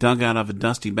bars he'd dug out of a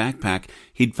dusty backpack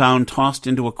he'd found tossed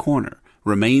into a corner,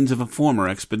 remains of a former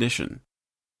expedition.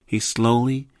 He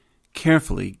slowly,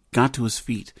 carefully got to his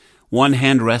feet, one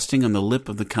hand resting on the lip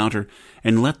of the counter,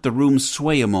 and let the room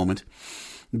sway a moment.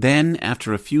 Then,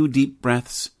 after a few deep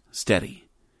breaths, steady.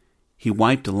 He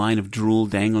wiped a line of drool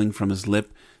dangling from his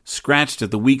lip, scratched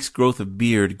at the week's growth of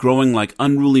beard growing like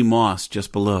unruly moss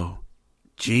just below.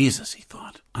 "Jesus," he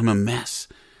thought, "I'm a mess.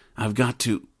 I've got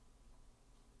to—"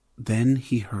 Then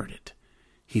he heard it.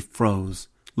 He froze,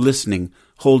 listening,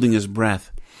 holding his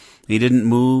breath. He didn't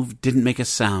move, didn't make a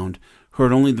sound,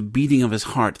 heard only the beating of his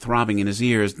heart throbbing in his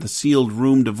ears, the sealed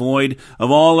room devoid of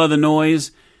all other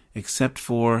noise, except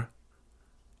for,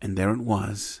 and there it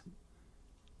was,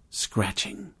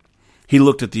 scratching. He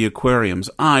looked at the aquariums,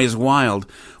 eyes wild.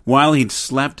 While he'd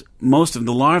slept, most of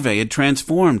the larvae had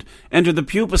transformed, entered the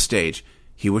pupa stage.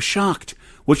 He was shocked.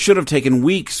 What should have taken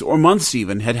weeks or months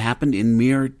even had happened in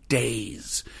mere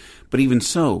days. But even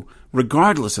so,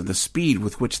 regardless of the speed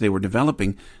with which they were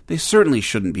developing, they certainly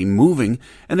shouldn't be moving,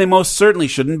 and they most certainly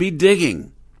shouldn't be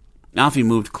digging. Alfie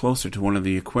moved closer to one of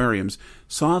the aquariums,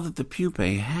 saw that the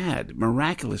pupae had,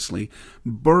 miraculously,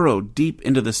 burrowed deep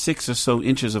into the 6 or so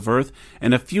inches of earth,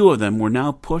 and a few of them were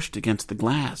now pushed against the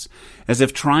glass, as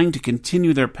if trying to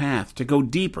continue their path, to go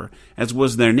deeper, as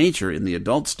was their nature in the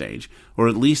adult stage, or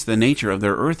at least the nature of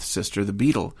their earth sister, the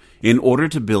beetle, in order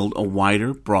to build a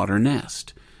wider, broader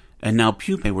nest. And now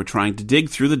pupae were trying to dig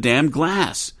through the damned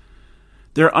glass.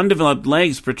 Their undeveloped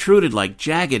legs protruded like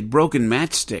jagged, broken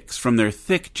matchsticks from their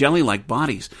thick, jelly-like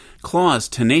bodies, claws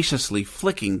tenaciously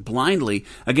flicking blindly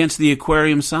against the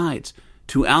aquarium sides.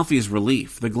 To Alfie's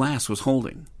relief, the glass was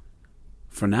holding.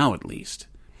 For now, at least.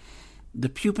 The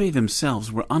pupae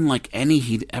themselves were unlike any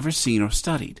he'd ever seen or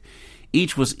studied.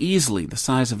 Each was easily the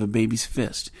size of a baby's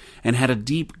fist, and had a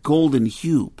deep golden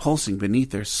hue pulsing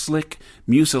beneath their slick,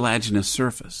 mucilaginous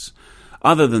surface.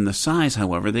 Other than the size,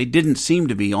 however, they didn't seem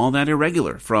to be all that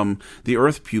irregular from the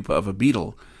earth pupa of a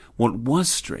beetle. What was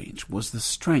strange was the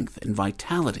strength and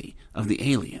vitality of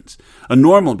the aliens. A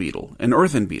normal beetle, an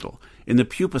earthen beetle, in the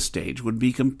pupa stage would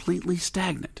be completely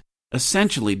stagnant,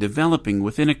 essentially developing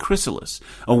within a chrysalis,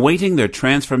 awaiting their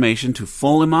transformation to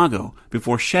full imago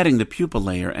before shedding the pupa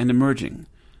layer and emerging.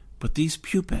 But these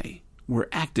pupae were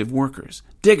active workers,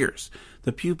 diggers.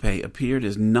 The pupae appeared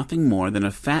as nothing more than a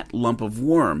fat lump of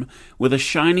worm with a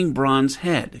shining bronze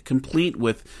head, complete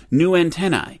with new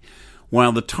antennae.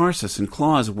 While the tarsus and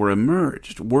claws were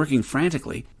emerged, working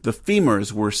frantically, the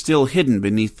femurs were still hidden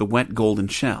beneath the wet golden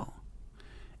shell.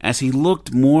 As he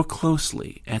looked more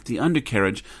closely at the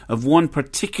undercarriage of one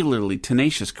particularly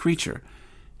tenacious creature,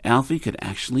 Alfie could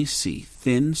actually see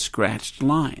thin, scratched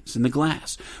lines in the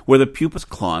glass where the pupa's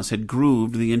claws had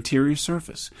grooved the interior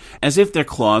surface, as if their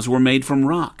claws were made from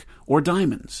rock or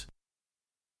diamonds.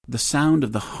 The sound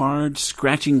of the hard,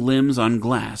 scratching limbs on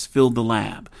glass filled the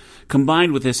lab.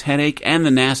 Combined with his headache and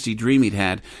the nasty dream he'd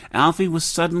had, Alfie was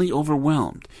suddenly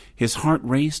overwhelmed. His heart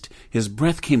raced, his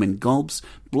breath came in gulps,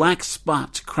 black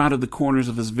spots crowded the corners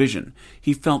of his vision.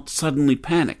 He felt suddenly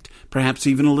panicked, perhaps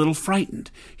even a little frightened.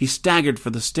 He staggered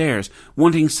for the stairs,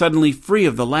 wanting suddenly free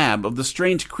of the lab, of the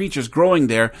strange creatures growing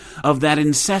there, of that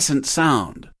incessant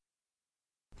sound.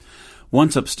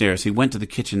 Once upstairs, he went to the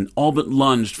kitchen, all but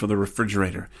lunged for the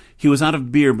refrigerator. He was out of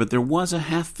beer, but there was a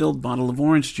half-filled bottle of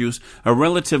orange juice, a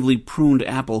relatively pruned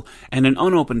apple, and an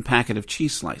unopened packet of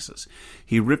cheese slices.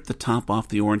 He ripped the top off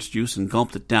the orange juice and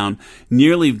gulped it down,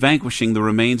 nearly vanquishing the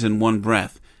remains in one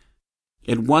breath.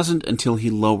 It wasn't until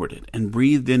he lowered it and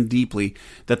breathed in deeply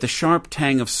that the sharp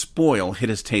tang of spoil hit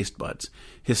his taste buds.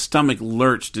 His stomach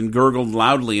lurched and gurgled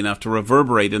loudly enough to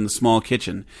reverberate in the small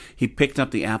kitchen. He picked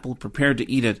up the apple, prepared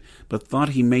to eat it, but thought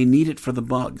he may need it for the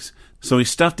bugs. So he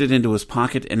stuffed it into his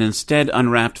pocket and instead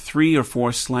unwrapped 3 or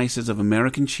 4 slices of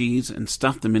American cheese and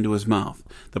stuffed them into his mouth,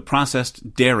 the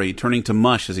processed dairy turning to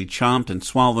mush as he chomped and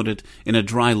swallowed it in a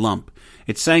dry lump.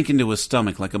 It sank into his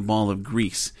stomach like a ball of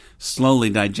grease,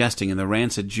 slowly digesting in the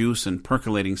rancid juice and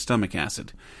percolating stomach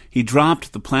acid. He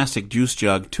dropped the plastic juice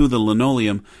jug to the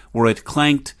linoleum, where it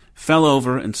clanked, fell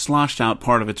over, and sloshed out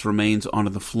part of its remains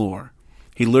onto the floor.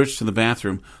 He lurched to the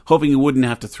bathroom, hoping he wouldn't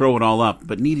have to throw it all up,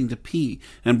 but needing to pee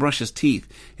and brush his teeth.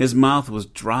 His mouth was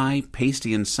dry,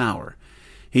 pasty, and sour.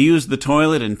 He used the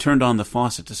toilet and turned on the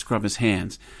faucet to scrub his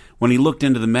hands. When he looked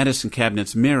into the medicine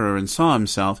cabinet's mirror and saw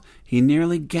himself, he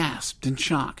nearly gasped in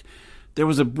shock. There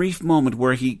was a brief moment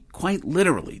where he, quite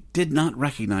literally, did not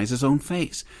recognize his own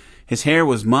face. His hair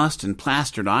was mussed and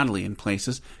plastered oddly in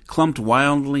places, clumped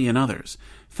wildly in others.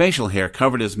 Facial hair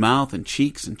covered his mouth and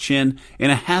cheeks and chin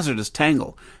in a hazardous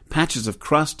tangle. Patches of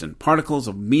crust and particles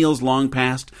of meals long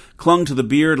past clung to the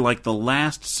beard like the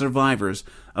last survivors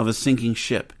of a sinking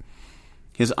ship.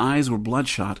 His eyes were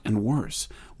bloodshot and worse.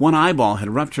 One eyeball had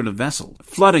ruptured a vessel,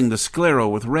 flooding the sclera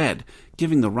with red,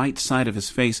 giving the right side of his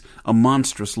face a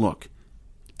monstrous look.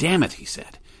 "Damn it," he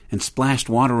said, and splashed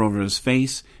water over his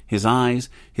face, his eyes,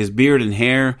 his beard and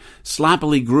hair,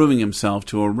 sloppily grooming himself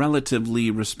to a relatively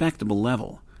respectable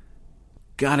level.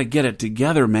 "Gotta get it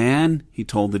together, man," he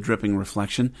told the dripping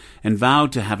reflection, and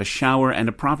vowed to have a shower and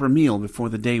a proper meal before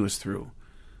the day was through.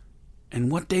 And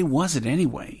what day was it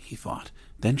anyway, he thought,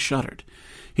 then shuddered.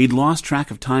 He'd lost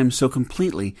track of time so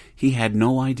completely he had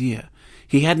no idea.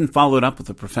 He hadn't followed up with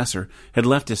the professor, had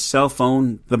left his cell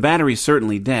phone, the battery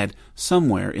certainly dead,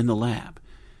 somewhere in the lab.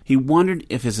 He wondered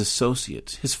if his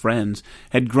associates, his friends,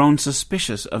 had grown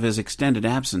suspicious of his extended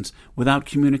absence without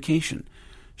communication.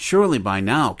 Surely by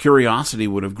now curiosity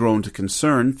would have grown to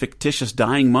concern, fictitious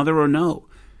dying mother or no.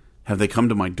 Have they come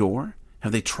to my door?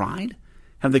 Have they tried?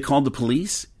 Have they called the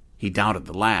police? He doubted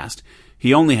the last.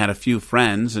 He only had a few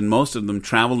friends, and most of them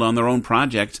traveled on their own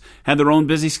projects, had their own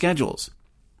busy schedules.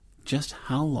 Just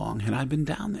how long had I been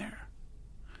down there?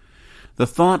 The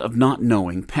thought of not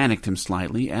knowing panicked him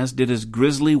slightly, as did his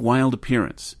grisly, wild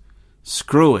appearance.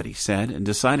 "Screw it," he said, and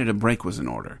decided a break was in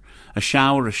order. A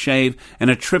shower, a shave,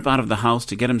 and a trip out of the house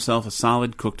to get himself a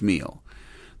solid cooked meal.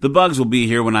 The bugs will be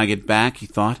here when I get back, he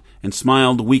thought, and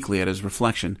smiled weakly at his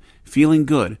reflection, feeling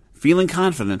good, feeling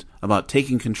confident about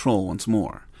taking control once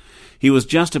more. He was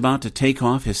just about to take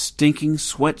off his stinking,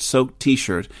 sweat-soaked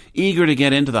T-shirt, eager to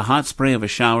get into the hot spray of a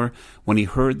shower, when he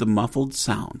heard the muffled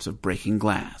sounds of breaking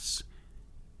glass.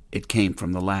 It came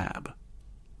from the lab.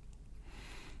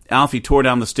 Alfie tore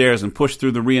down the stairs and pushed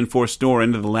through the reinforced door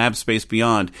into the lab space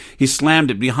beyond. He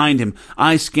slammed it behind him,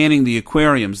 eyes scanning the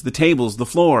aquariums, the tables, the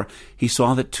floor. He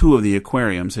saw that 2 of the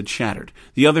aquariums had shattered.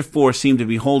 The other 4 seemed to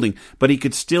be holding, but he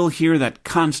could still hear that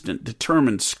constant,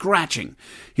 determined scratching.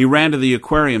 He ran to the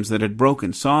aquariums that had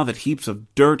broken, saw that heaps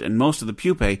of dirt and most of the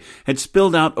pupae had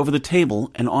spilled out over the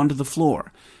table and onto the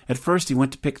floor. At first he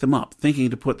went to pick them up, thinking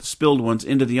to put the spilled ones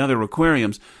into the other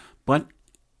aquariums, but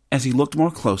as he looked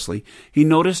more closely, he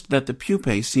noticed that the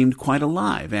pupae seemed quite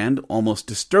alive and, almost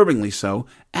disturbingly so,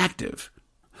 active.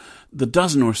 The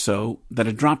dozen or so that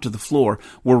had dropped to the floor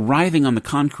were writhing on the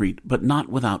concrete, but not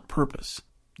without purpose.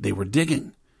 They were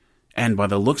digging, and by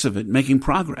the looks of it, making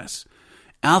progress.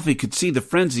 Alfie could see the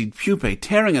frenzied pupae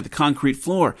tearing at the concrete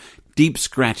floor, deep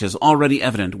scratches already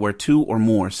evident where 2 or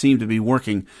more seemed to be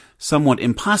working, somewhat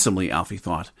impossibly, Alfie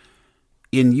thought,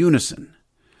 in unison.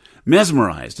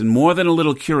 Mesmerized and more than a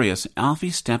little curious, Alfie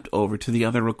stepped over to the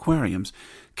other aquariums,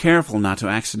 careful not to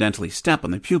accidentally step on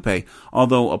the pupae,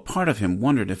 although a part of him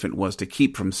wondered if it was to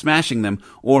keep from smashing them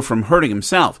or from hurting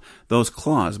himself. Those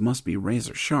claws must be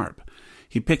razor sharp.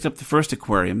 He picked up the first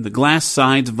aquarium, the glass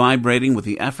sides vibrating with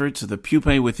the efforts of the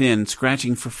pupae within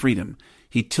scratching for freedom.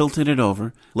 He tilted it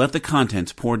over, let the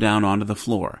contents pour down onto the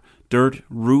floor. Dirt,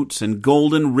 roots, and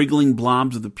golden, wriggling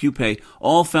blobs of the pupae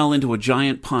all fell into a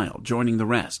giant pile, joining the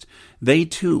rest. They,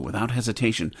 too, without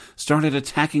hesitation, started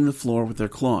attacking the floor with their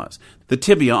claws, the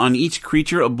tibia on each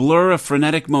creature a blur of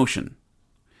frenetic motion.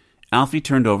 Alfie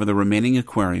turned over the remaining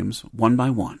aquariums, one by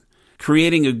one,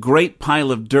 creating a great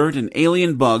pile of dirt and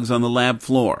alien bugs on the lab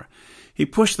floor. He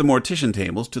pushed the mortician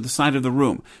tables to the side of the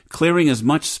room, clearing as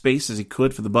much space as he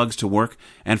could for the bugs to work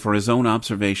and for his own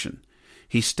observation.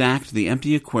 He stacked the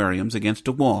empty aquariums against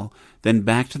a wall, then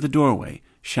back to the doorway,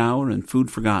 shower and food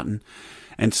forgotten,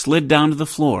 and slid down to the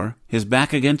floor, his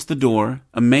back against the door,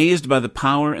 amazed by the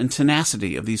power and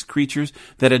tenacity of these creatures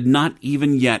that had not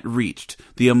even yet reached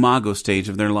the imago stage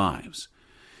of their lives.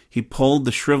 He pulled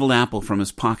the shriveled apple from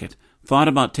his pocket, thought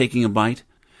about taking a bite,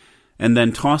 and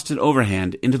then tossed it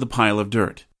overhand into the pile of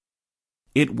dirt.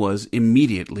 It was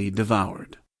immediately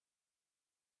devoured.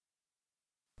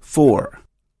 4.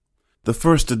 The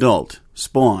first adult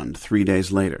spawned 3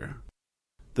 days later.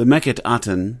 The Meket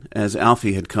Aten, as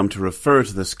Alfie had come to refer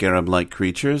to the scarab-like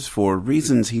creatures for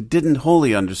reasons he didn't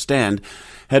wholly understand,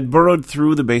 had burrowed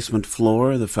through the basement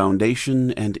floor, the foundation,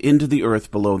 and into the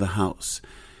earth below the house.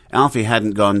 Alfie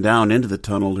hadn't gone down into the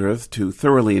tunneled earth to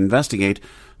thoroughly investigate,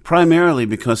 primarily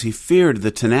because he feared the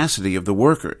tenacity of the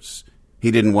workers. He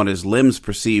didn't want his limbs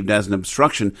perceived as an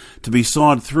obstruction to be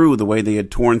sawed through the way they had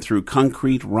torn through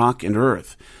concrete, rock, and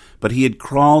earth. But he had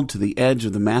crawled to the edge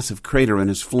of the massive crater in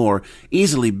his floor,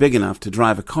 easily big enough to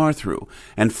drive a car through,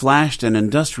 and flashed an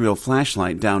industrial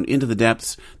flashlight down into the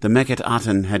depths the Meket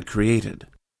Aten had created.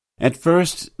 At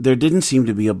first, there didn't seem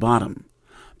to be a bottom,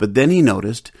 but then he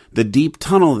noticed the deep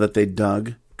tunnel that they'd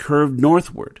dug curved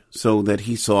northward, so that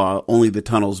he saw only the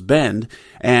tunnel's bend,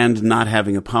 and, not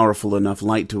having a powerful enough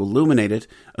light to illuminate it,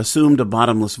 assumed a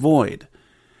bottomless void.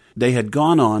 They had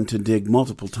gone on to dig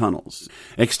multiple tunnels,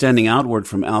 extending outward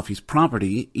from Alfie's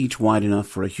property, each wide enough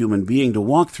for a human being to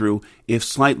walk through if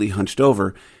slightly hunched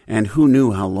over, and who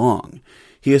knew how long.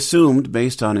 He assumed,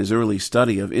 based on his early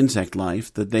study of insect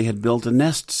life, that they had built a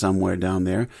nest somewhere down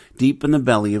there, deep in the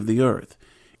belly of the earth.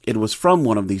 It was from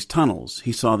one of these tunnels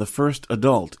he saw the first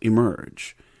adult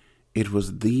emerge. It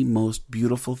was the most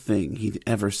beautiful thing he'd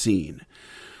ever seen.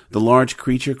 The large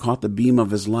creature caught the beam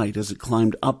of his light as it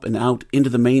climbed up and out into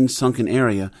the main sunken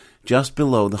area just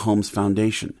below the home's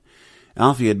foundation.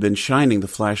 Alfie had been shining the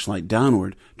flashlight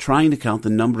downward, trying to count the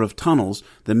number of tunnels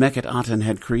the Meket Aten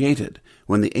had created,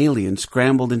 when the alien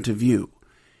scrambled into view.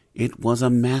 It was a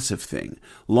massive thing,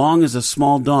 long as a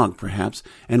small dog perhaps,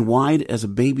 and wide as a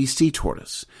baby sea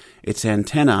tortoise. Its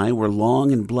antennae were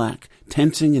long and black,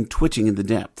 tensing and twitching in the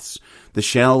depths. The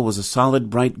shell was a solid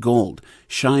bright gold,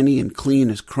 shiny and clean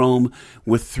as chrome,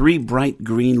 with 3 bright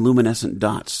green luminescent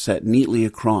dots set neatly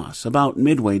across, about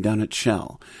midway down its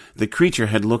shell. The creature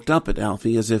had looked up at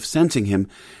Alfie as if sensing him,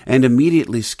 and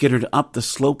immediately skittered up the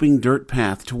sloping dirt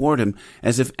path toward him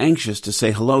as if anxious to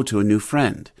say hello to a new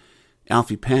friend.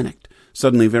 Alfie panicked,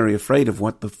 suddenly very afraid of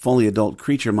what the fully adult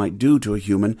creature might do to a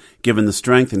human, given the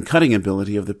strength and cutting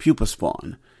ability of the pupa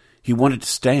spawn. He wanted to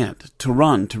stand, to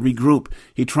run, to regroup.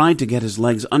 He tried to get his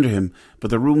legs under him, but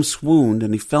the room swooned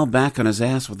and he fell back on his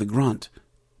ass with a grunt.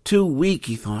 Too weak,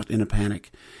 he thought in a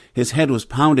panic. His head was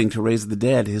pounding to raise the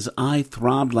dead. His eye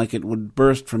throbbed like it would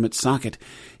burst from its socket.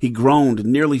 He groaned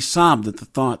and nearly sobbed at the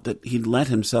thought that he'd let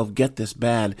himself get this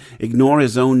bad, ignore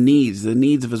his own needs, the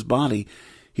needs of his body.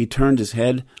 He turned his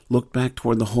head, looked back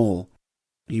toward the hole.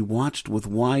 He watched with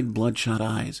wide, bloodshot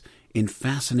eyes, in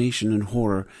fascination and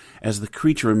horror, as the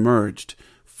creature emerged.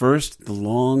 First the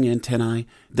long antennae,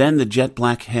 then the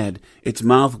jet-black head, its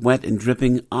mouth wet and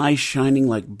dripping, eyes shining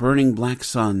like burning black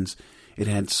suns. It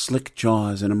had slick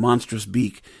jaws and a monstrous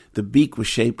beak. The beak was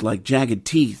shaped like jagged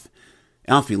teeth.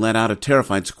 Alfie let out a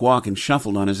terrified squawk and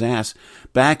shuffled on his ass,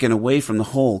 back and away from the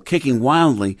hole, kicking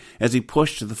wildly as he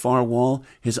pushed to the far wall,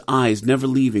 his eyes never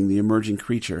leaving the emerging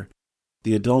creature.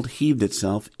 The adult heaved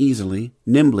itself easily,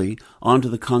 nimbly, onto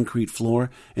the concrete floor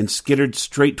and skittered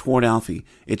straight toward Alfie,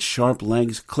 its sharp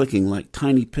legs clicking like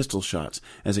tiny pistol shots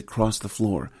as it crossed the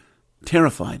floor.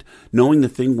 Terrified, knowing the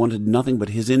thing wanted nothing but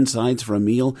his insides for a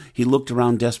meal, he looked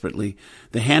around desperately.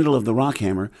 The handle of the rock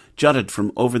hammer jutted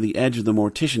from over the edge of the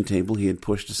mortician table he had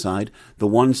pushed aside, the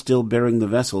one still bearing the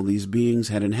vessel these beings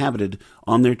had inhabited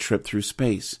on their trip through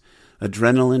space.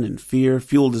 Adrenaline and fear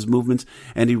fueled his movements,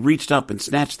 and he reached up and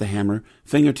snatched the hammer,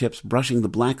 fingertips brushing the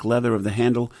black leather of the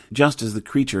handle just as the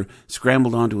creature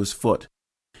scrambled onto his foot.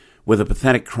 With a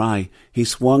pathetic cry, he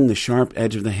swung the sharp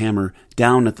edge of the hammer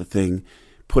down at the thing,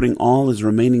 putting all his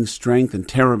remaining strength and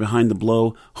terror behind the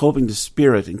blow, hoping to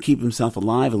spear it and keep himself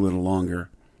alive a little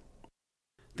longer.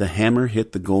 The hammer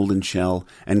hit the golden shell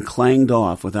and clanged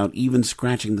off without even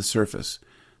scratching the surface.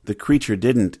 The creature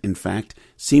didn't, in fact,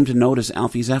 seem to notice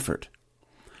Alfie's effort.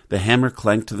 The hammer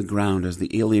clanked to the ground as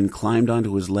the alien climbed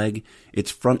onto his leg,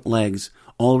 its front legs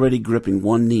already gripping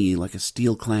one knee like a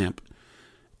steel clamp.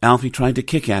 Alfie tried to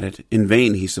kick at it, in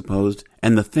vain, he supposed,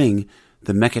 and the thing,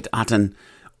 the Mekhet-Atan,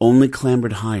 only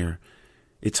clambered higher,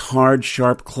 its hard,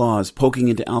 sharp claws poking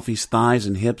into Alfie's thighs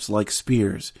and hips like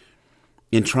spears.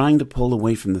 In trying to pull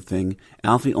away from the thing,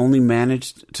 Alfie only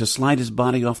managed to slide his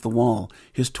body off the wall,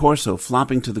 his torso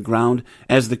flopping to the ground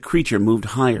as the creature moved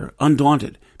higher,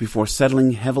 undaunted, before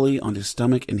settling heavily on his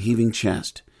stomach and heaving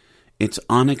chest. Its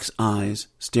onyx eyes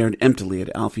stared emptily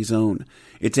at Alfie's own,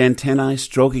 its antennae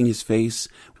stroking his face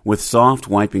with soft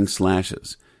wiping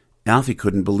slashes. Alfie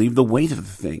couldn't believe the weight of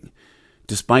the thing.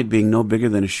 Despite being no bigger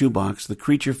than a shoebox, the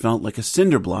creature felt like a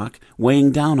cinder block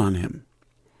weighing down on him.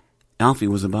 Alfie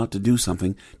was about to do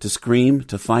something, to scream,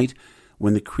 to fight,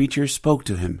 when the creature spoke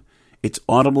to him, its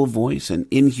audible voice an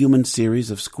inhuman series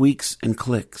of squeaks and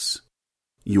clicks.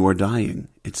 "You are dying,"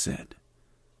 it said.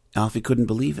 Alfie couldn't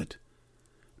believe it.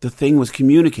 The thing was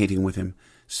communicating with him,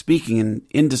 speaking in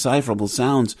indecipherable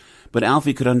sounds, but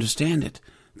Alfie could understand it.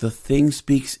 The thing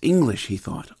speaks English, he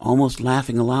thought, almost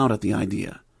laughing aloud at the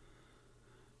idea.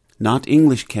 "Not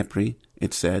English, Khepri,"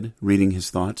 it said, reading his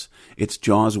thoughts, its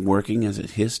jaws working as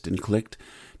it hissed and clicked,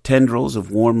 tendrils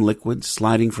of warm liquid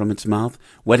sliding from its mouth,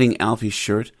 wetting Alfie's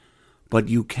shirt. "But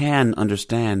you can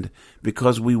understand,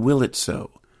 because we will it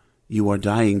so. You are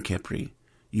dying, Khepri.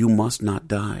 You must not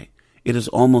die. It is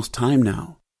almost time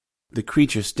now." The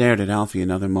creature stared at Alfie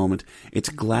another moment, its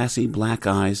glassy black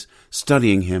eyes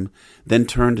studying him, then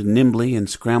turned nimbly and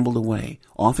scrambled away,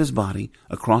 off his body,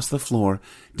 across the floor,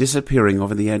 disappearing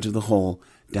over the edge of the hole,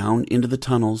 down into the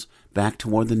tunnels, back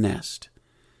toward the nest.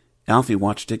 Alfie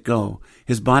watched it go,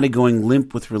 his body going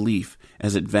limp with relief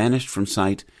as it vanished from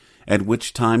sight, at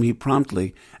which time he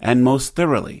promptly and most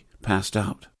thoroughly passed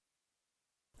out.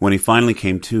 When he finally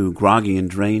came to, groggy and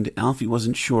drained, Alfie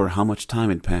wasn't sure how much time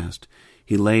had passed.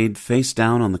 He laid face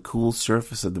down on the cool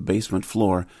surface of the basement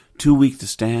floor, too weak to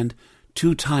stand,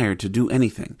 too tired to do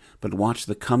anything but watch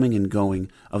the coming and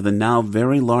going of the now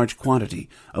very large quantity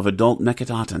of adult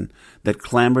Mekhet-Atan that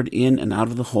clambered in and out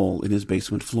of the hole in his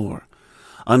basement floor.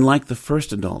 Unlike the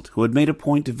first adult, who had made a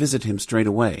point to visit him straight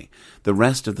away, the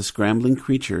rest of the scrambling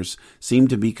creatures seemed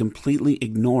to be completely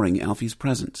ignoring Alfie's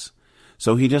presence.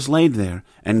 So he just laid there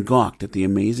and gawked at the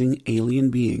amazing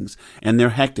alien beings and their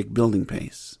hectic building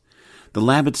pace. The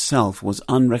lab itself was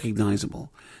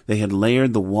unrecognizable. They had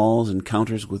layered the walls and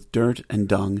counters with dirt and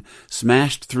dung,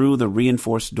 smashed through the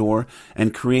reinforced door,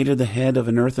 and created the head of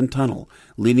an earthen tunnel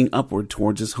leading upward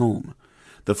towards his home.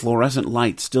 The fluorescent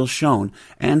light still shone,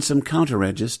 and some counter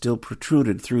edges still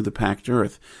protruded through the packed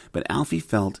earth, but Alfie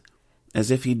felt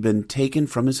as if he'd been taken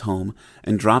from his home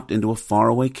and dropped into a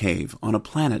faraway cave on a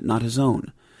planet not his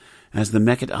own. As the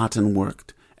Mekhet-Atan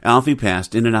worked, Alfie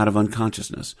passed in and out of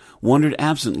unconsciousness, wondered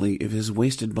absently if his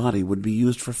wasted body would be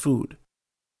used for food.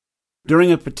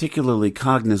 During a particularly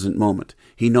cognizant moment,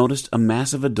 he noticed a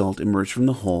massive adult emerge from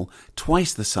the hole,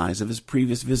 twice the size of his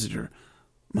previous visitor.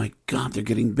 My God, they're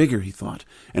getting bigger, he thought,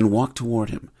 and walked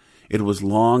toward him. It was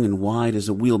long and wide as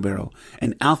a wheelbarrow,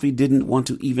 and Alfie didn't want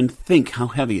to even think how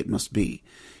heavy it must be.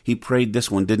 He prayed this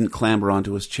one didn't clamber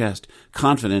onto his chest,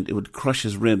 confident it would crush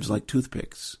his ribs like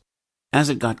toothpicks. As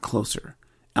it got closer,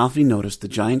 Alfie noticed the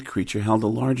giant creature held a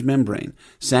large membrane,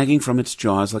 sagging from its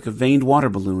jaws like a veined water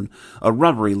balloon, a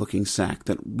rubbery-looking sack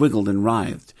that wiggled and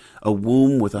writhed, a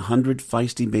womb with 100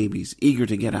 feisty babies, eager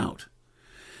to get out.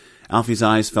 Alfie's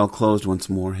eyes fell closed once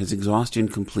more, his exhaustion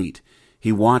complete.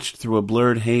 He watched through a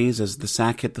blurred haze as the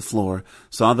sack hit the floor,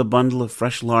 saw the bundle of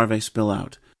fresh larvae spill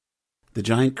out. The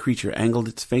giant creature angled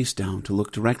its face down to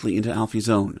look directly into Alfie's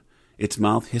own, its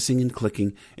mouth hissing and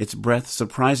clicking, its breath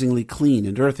surprisingly clean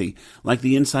and earthy, like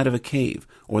the inside of a cave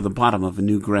or the bottom of a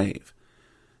new grave.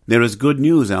 "There is good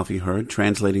news," Alfie heard,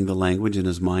 translating the language in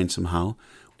his mind somehow.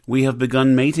 "We have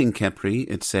begun mating, Kepri,"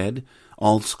 it said,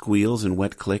 all squeals and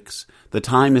wet clicks. "The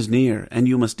time is near, and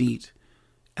you must eat."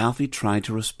 Alfie tried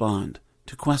to respond,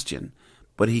 to question,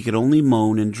 but he could only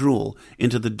moan and drool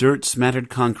into the dirt-smattered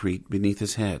concrete beneath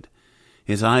his head.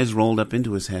 His eyes rolled up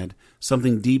into his head,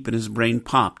 something deep in his brain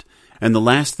popped, and the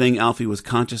last thing Alfie was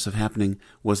conscious of happening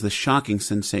was the shocking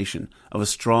sensation of a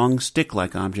strong,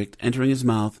 stick-like object entering his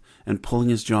mouth and pulling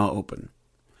his jaw open.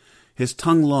 His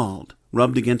tongue lolled,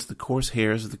 rubbed against the coarse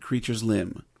hairs of the creature's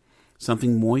limb.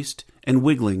 Something moist and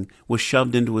wiggling was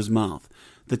shoved into his mouth.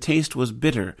 The taste was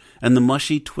bitter, and the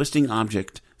mushy, twisting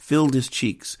object filled his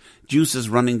cheeks, juices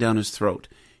running down his throat.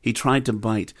 He tried to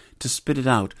bite, to spit it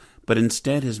out, but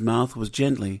instead his mouth was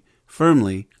gently,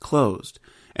 firmly closed,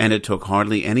 and it took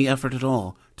hardly any effort at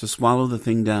all to swallow the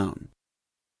thing down.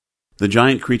 The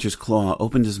giant creature's claw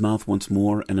opened his mouth once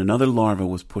more, and another larva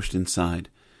was pushed inside.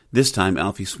 This time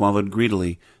Alfie swallowed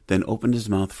greedily, then opened his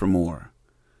mouth for more.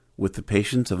 With the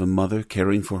patience of a mother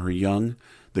caring for her young,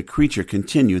 the creature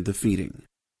continued the feeding.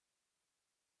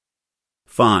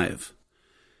 5.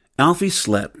 Alfie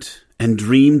slept and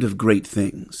dreamed of great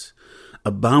things.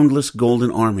 A boundless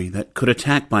golden army that could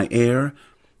attack by air,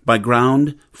 by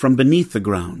ground, from beneath the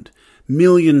ground,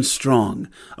 millions strong,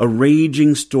 a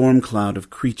raging storm cloud of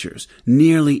creatures,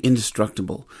 nearly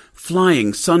indestructible,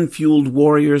 flying sun-fueled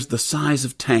warriors the size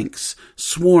of tanks,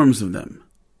 swarms of them.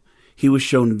 He was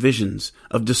shown visions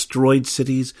of destroyed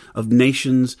cities, of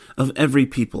nations, of every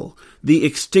people, the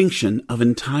extinction of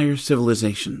entire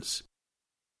civilizations.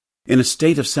 In a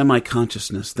state of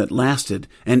semi-consciousness that lasted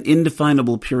an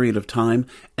indefinable period of time,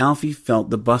 Alfie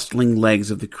felt the bustling legs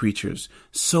of the creatures,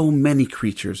 so many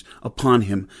creatures, upon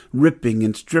him, ripping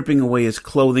and stripping away his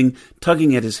clothing,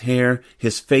 tugging at his hair,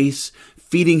 his face,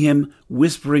 feeding him,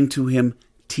 whispering to him,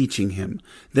 teaching him.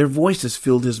 Their voices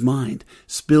filled his mind,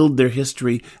 spilled their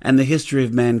history and the history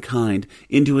of mankind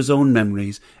into his own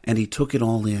memories, and he took it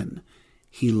all in.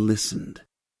 He listened.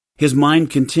 His mind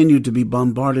continued to be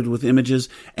bombarded with images,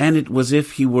 and it was as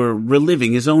if he were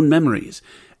reliving his own memories.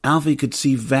 Alfie could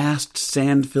see vast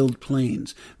sand-filled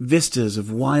plains, vistas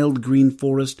of wild green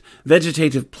forest,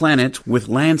 vegetative planets with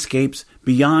landscapes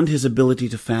beyond his ability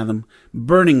to fathom,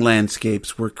 burning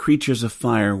landscapes where creatures of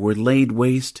fire were laid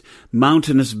waste,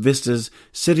 mountainous vistas,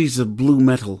 cities of blue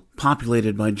metal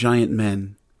populated by giant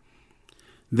men.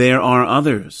 "There are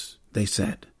others," they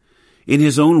said. In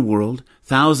his own world,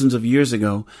 thousands of years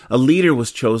ago, a leader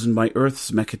was chosen by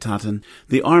Earth's Meketaten,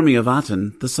 the army of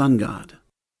Aten, the sun god.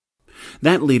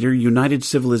 That leader united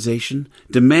civilization,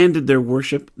 demanded their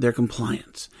worship, their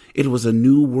compliance. It was a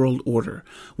new world order,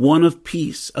 one of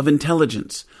peace, of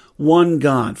intelligence, one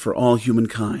God for all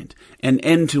humankind, an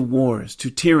end to wars,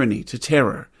 to tyranny, to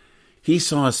terror. He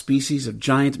saw a species of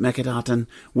giant Meketaten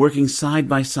working side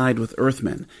by side with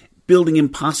Earthmen, building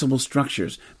impossible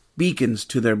structures, beacons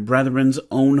to their brethren's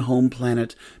own home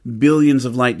planet, billions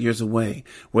of light years away,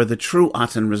 where the true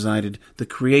Aten resided, the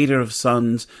creator of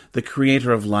suns, the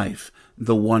creator of life,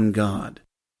 the one God.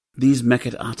 These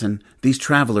Meketaten, these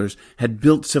travelers, had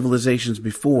built civilizations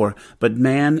before, but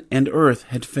man and Earth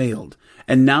had failed.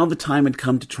 And now the time had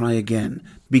come to try again,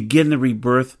 begin the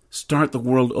rebirth, start the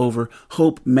world over,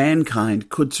 hope mankind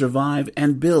could survive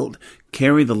and build,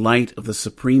 carry the light of the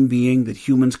supreme being that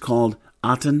humans called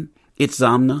Aten,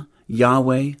 Itzamna,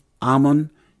 Yahweh,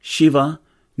 Amun, Shiva,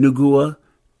 Nugua,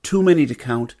 too many to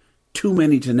count, too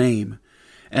many to name.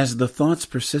 As the thoughts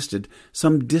persisted,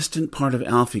 some distant part of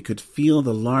Alfie could feel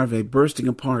the larvae bursting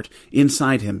apart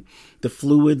inside him, the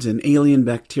fluids and alien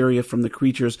bacteria from the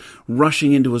creatures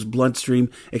rushing into his bloodstream,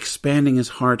 expanding his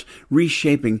heart,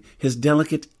 reshaping his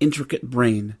delicate, intricate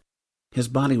brain. His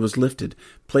body was lifted,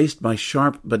 placed by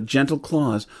sharp but gentle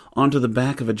claws onto the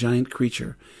back of a giant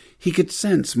creature. He could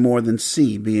sense more than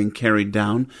see being carried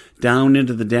down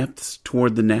into the depths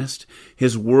toward the nest,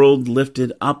 his world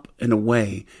lifted up and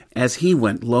away as he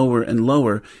went lower and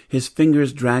lower, his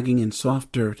fingers dragging in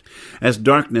soft dirt as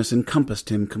darkness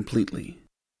encompassed him completely.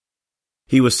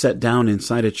 He was set down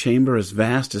inside a chamber as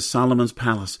vast as Solomon's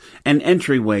palace, an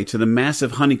entryway to the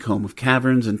massive honeycomb of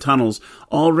caverns and tunnels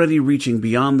already reaching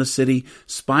beyond the city,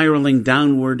 spiraling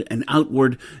downward and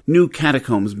outward, new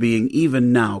catacombs being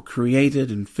even now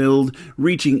created and filled,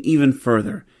 reaching even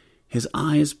further. His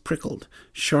eyes prickled,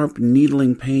 sharp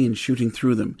needling pain shooting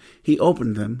through them. He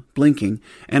opened them, blinking,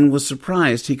 and was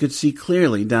surprised he could see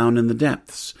clearly down in the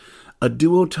depths. A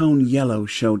duotone yellow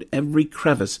showed every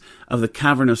crevice of the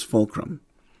cavernous fulcrum.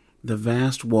 The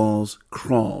vast walls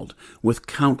crawled with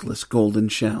countless golden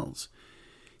shells.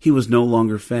 He was no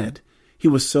longer fed. He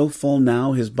was so full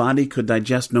now his body could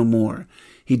digest no more.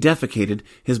 He defecated,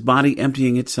 his body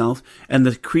emptying itself, and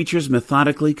the creatures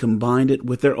methodically combined it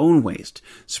with their own waste,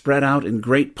 spread out in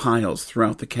great piles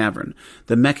throughout the cavern.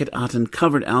 The Mekhet-Aten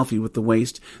covered Alfie with the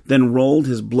waste, then rolled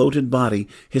his bloated body,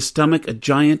 his stomach a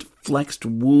giant flexed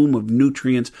womb of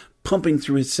nutrients pumping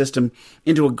through his system,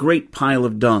 into a great pile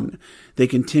of dung. They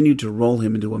continued to roll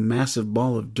him into a massive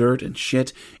ball of dirt and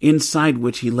shit, inside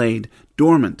which he laid,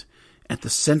 dormant, at the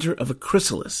center of a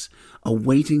chrysalis,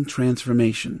 awaiting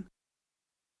transformation.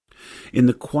 In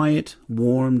the quiet,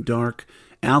 warm dark,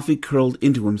 Alfie curled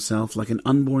into himself like an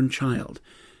unborn child,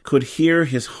 could hear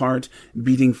his heart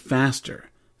beating faster.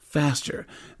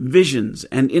 Visions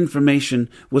and information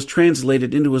was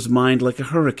translated into his mind like a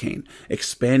hurricane,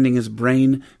 expanding his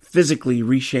brain, physically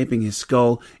reshaping his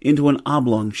skull into an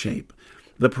oblong shape.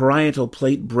 The parietal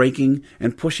plate breaking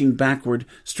and pushing backward,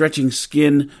 stretching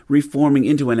skin, reforming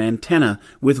into an antenna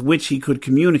with which he could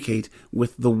communicate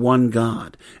with the one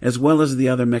God, as well as the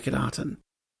other Mekhet-Aten,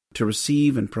 to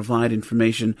receive and provide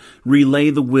information,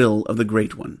 relay the will of the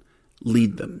Great One,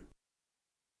 lead them.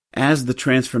 As the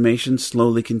transformation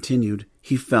slowly continued,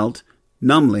 he felt,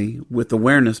 numbly, with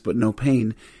awareness but no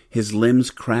pain, his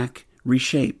limbs crack,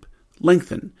 reshape,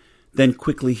 lengthen, then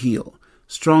quickly heal,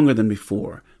 stronger than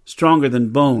before, stronger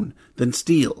than bone, than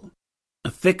steel.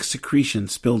 A thick secretion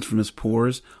spilled from his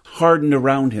pores, hardened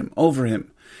around him, over him.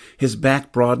 His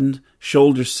back broadened,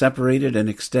 shoulders separated and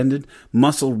extended,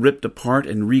 muscle ripped apart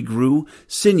and regrew,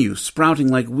 sinew sprouting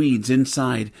like weeds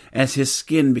inside as his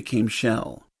skin became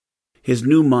shell. His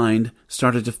new mind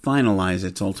started to finalize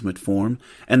its ultimate form,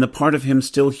 and the part of him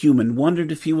still human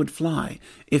wondered if he would fly,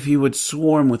 if he would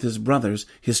swarm with his brothers,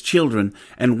 his children,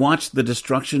 and watch the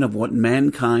destruction of what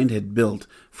mankind had built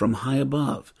from high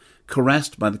above.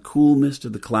 Caressed by the cool mist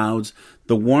of the clouds,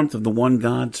 the warmth of the one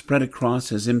God spread across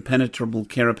his impenetrable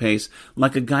carapace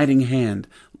like a guiding hand,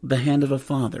 the hand of a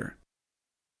father.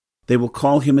 They will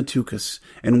call him Atukus,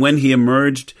 and when he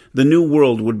emerged, the new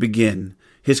world would begin.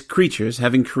 His creatures,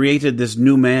 having created this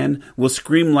new man, will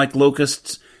scream like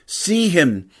locusts, "See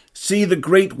him! See the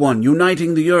Great One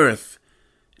uniting the earth!"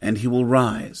 And he will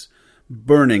rise,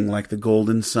 burning like the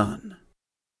golden sun.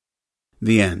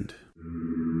 The end.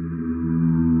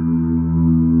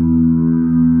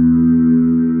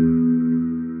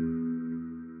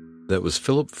 That was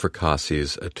Philip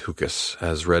Fracassi's Atukus,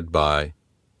 as read by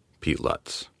Pete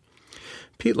Lutz.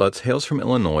 Pete Lutz hails from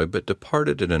Illinois, but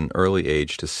departed at an early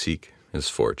age to seek his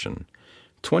fortune.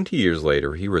 20 years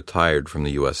later, he retired from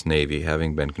the U.S. Navy,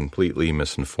 having been completely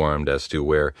misinformed as to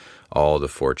where all the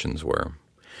fortunes were.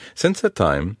 Since that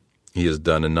time, he has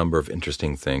done a number of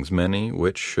interesting things, many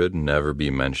which should never be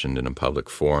mentioned in a public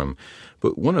forum.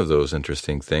 But one of those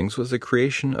interesting things was the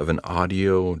creation of an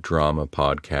audio drama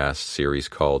podcast series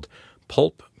called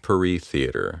Pulp Pourri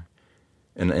Theater,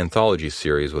 an anthology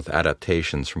series with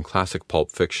adaptations from classic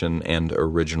pulp fiction and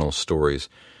original stories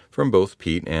from both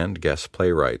Pete and guest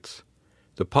playwrights.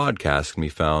 The podcast can be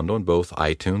found on both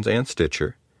iTunes and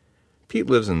Stitcher. Pete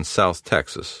lives in South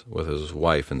Texas with his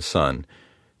wife and son.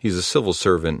 He's a civil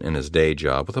servant in his day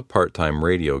job with a part-time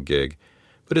radio gig,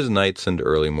 but his nights and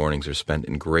early mornings are spent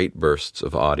in great bursts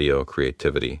of audio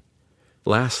creativity.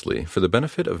 Lastly, for the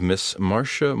benefit of Miss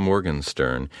Marcia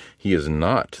Morgenstern, he is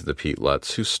not the Pete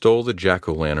Lutz who stole the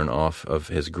jack-o'-lantern off of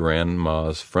his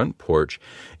grandma's front porch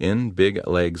in Big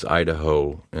Legs,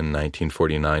 Idaho in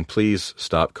 1949. Please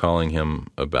stop calling him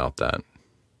about that.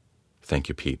 Thank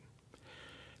you, Pete.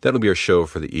 That'll be our show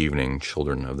for the evening,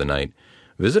 children of the night.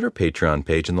 Visit our Patreon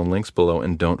page in the links below,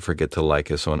 and don't forget to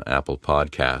like us on Apple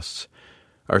Podcasts.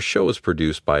 Our show is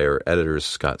produced by our editors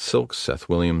Scott Silks, Seth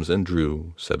Williams, and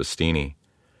Drew Sebastini.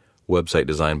 Website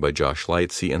designed by Josh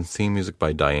Lightsey, and theme music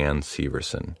by Diane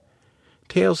Severson.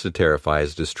 Tales to Terrify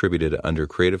is distributed under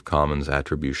Creative Commons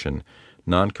Attribution,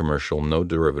 Non-Commercial, No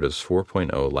Derivatives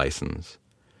 4.0 license.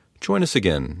 Join us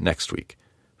again next week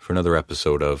for another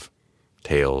episode of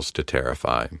Tales to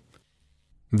Terrify.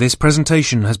 This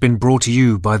presentation has been brought to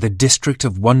you by the District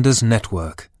of Wonders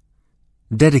Network,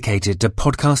 dedicated to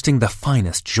podcasting the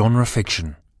finest genre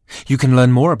fiction. You can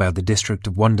learn more about the District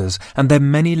of Wonders and their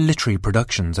many literary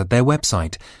productions at their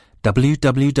website,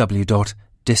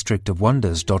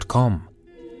 www.districtofwonders.com.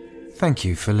 Thank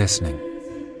you for listening.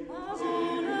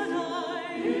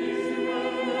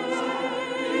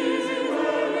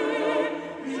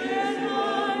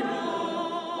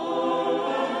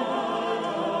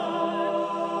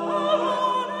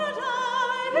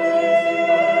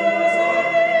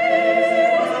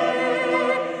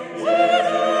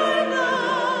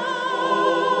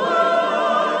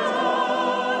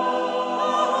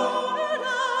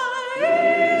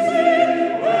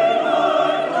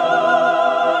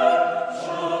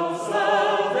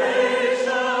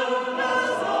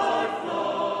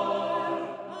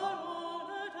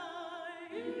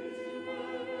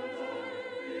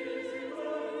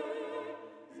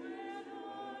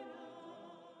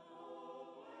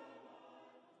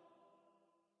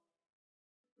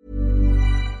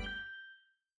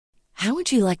 How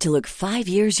would you like to look 5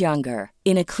 years younger?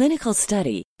 In a clinical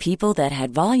study, people that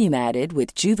had volume added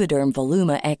with Juvederm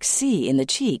Voluma XC in the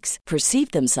cheeks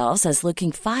perceived themselves as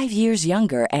looking 5 years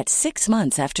younger at 6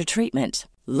 months after treatment.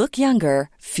 Look younger,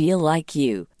 feel like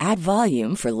you. Add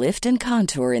volume for lift and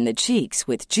contour in the cheeks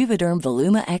with Juvederm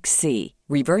Voluma XC.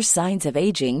 Reverse signs of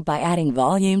aging by adding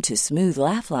volume to smooth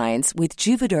laugh lines with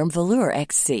Juvederm Volure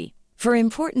XC. For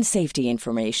important safety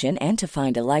information and to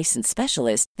find a licensed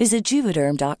specialist, visit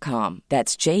Juvederm.com.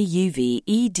 That's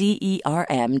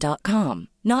JUVEDERM.com.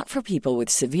 Not for people with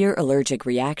severe allergic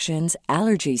reactions,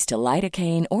 allergies to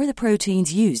lidocaine, or the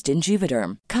proteins used in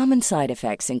Juvederm. Common side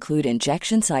effects include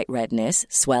injection site redness,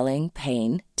 swelling,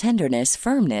 pain, tenderness,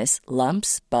 firmness,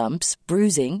 lumps, bumps,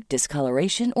 bruising,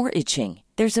 discoloration, or itching.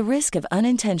 There's a risk of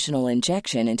unintentional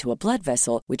injection into a blood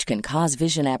vessel, which can cause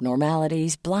vision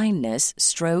abnormalities, blindness,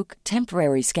 stroke,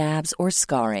 temporary scabs, or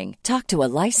scarring. Talk to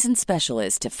a licensed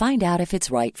specialist to find out if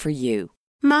it's right for you.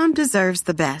 Mom deserves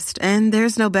the best, and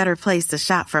there's no better place to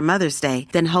shop for Mother's Day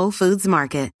than Whole Foods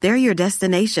Market. They're your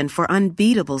destination for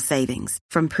unbeatable savings,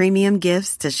 from premium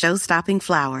gifts to show-stopping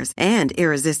flowers and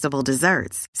irresistible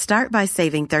desserts. Start by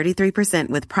saving 33%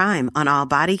 with Prime on all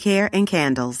body care and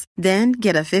candles. Then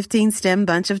get a 15-stem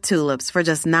bunch of tulips for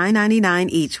just $9.99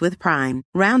 each with Prime.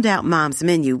 Round out Mom's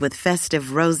menu with festive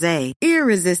rosé,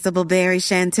 irresistible berry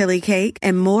chantilly cake,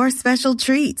 and more special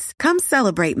treats. Come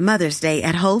celebrate Mother's Day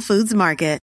at Whole Foods Market.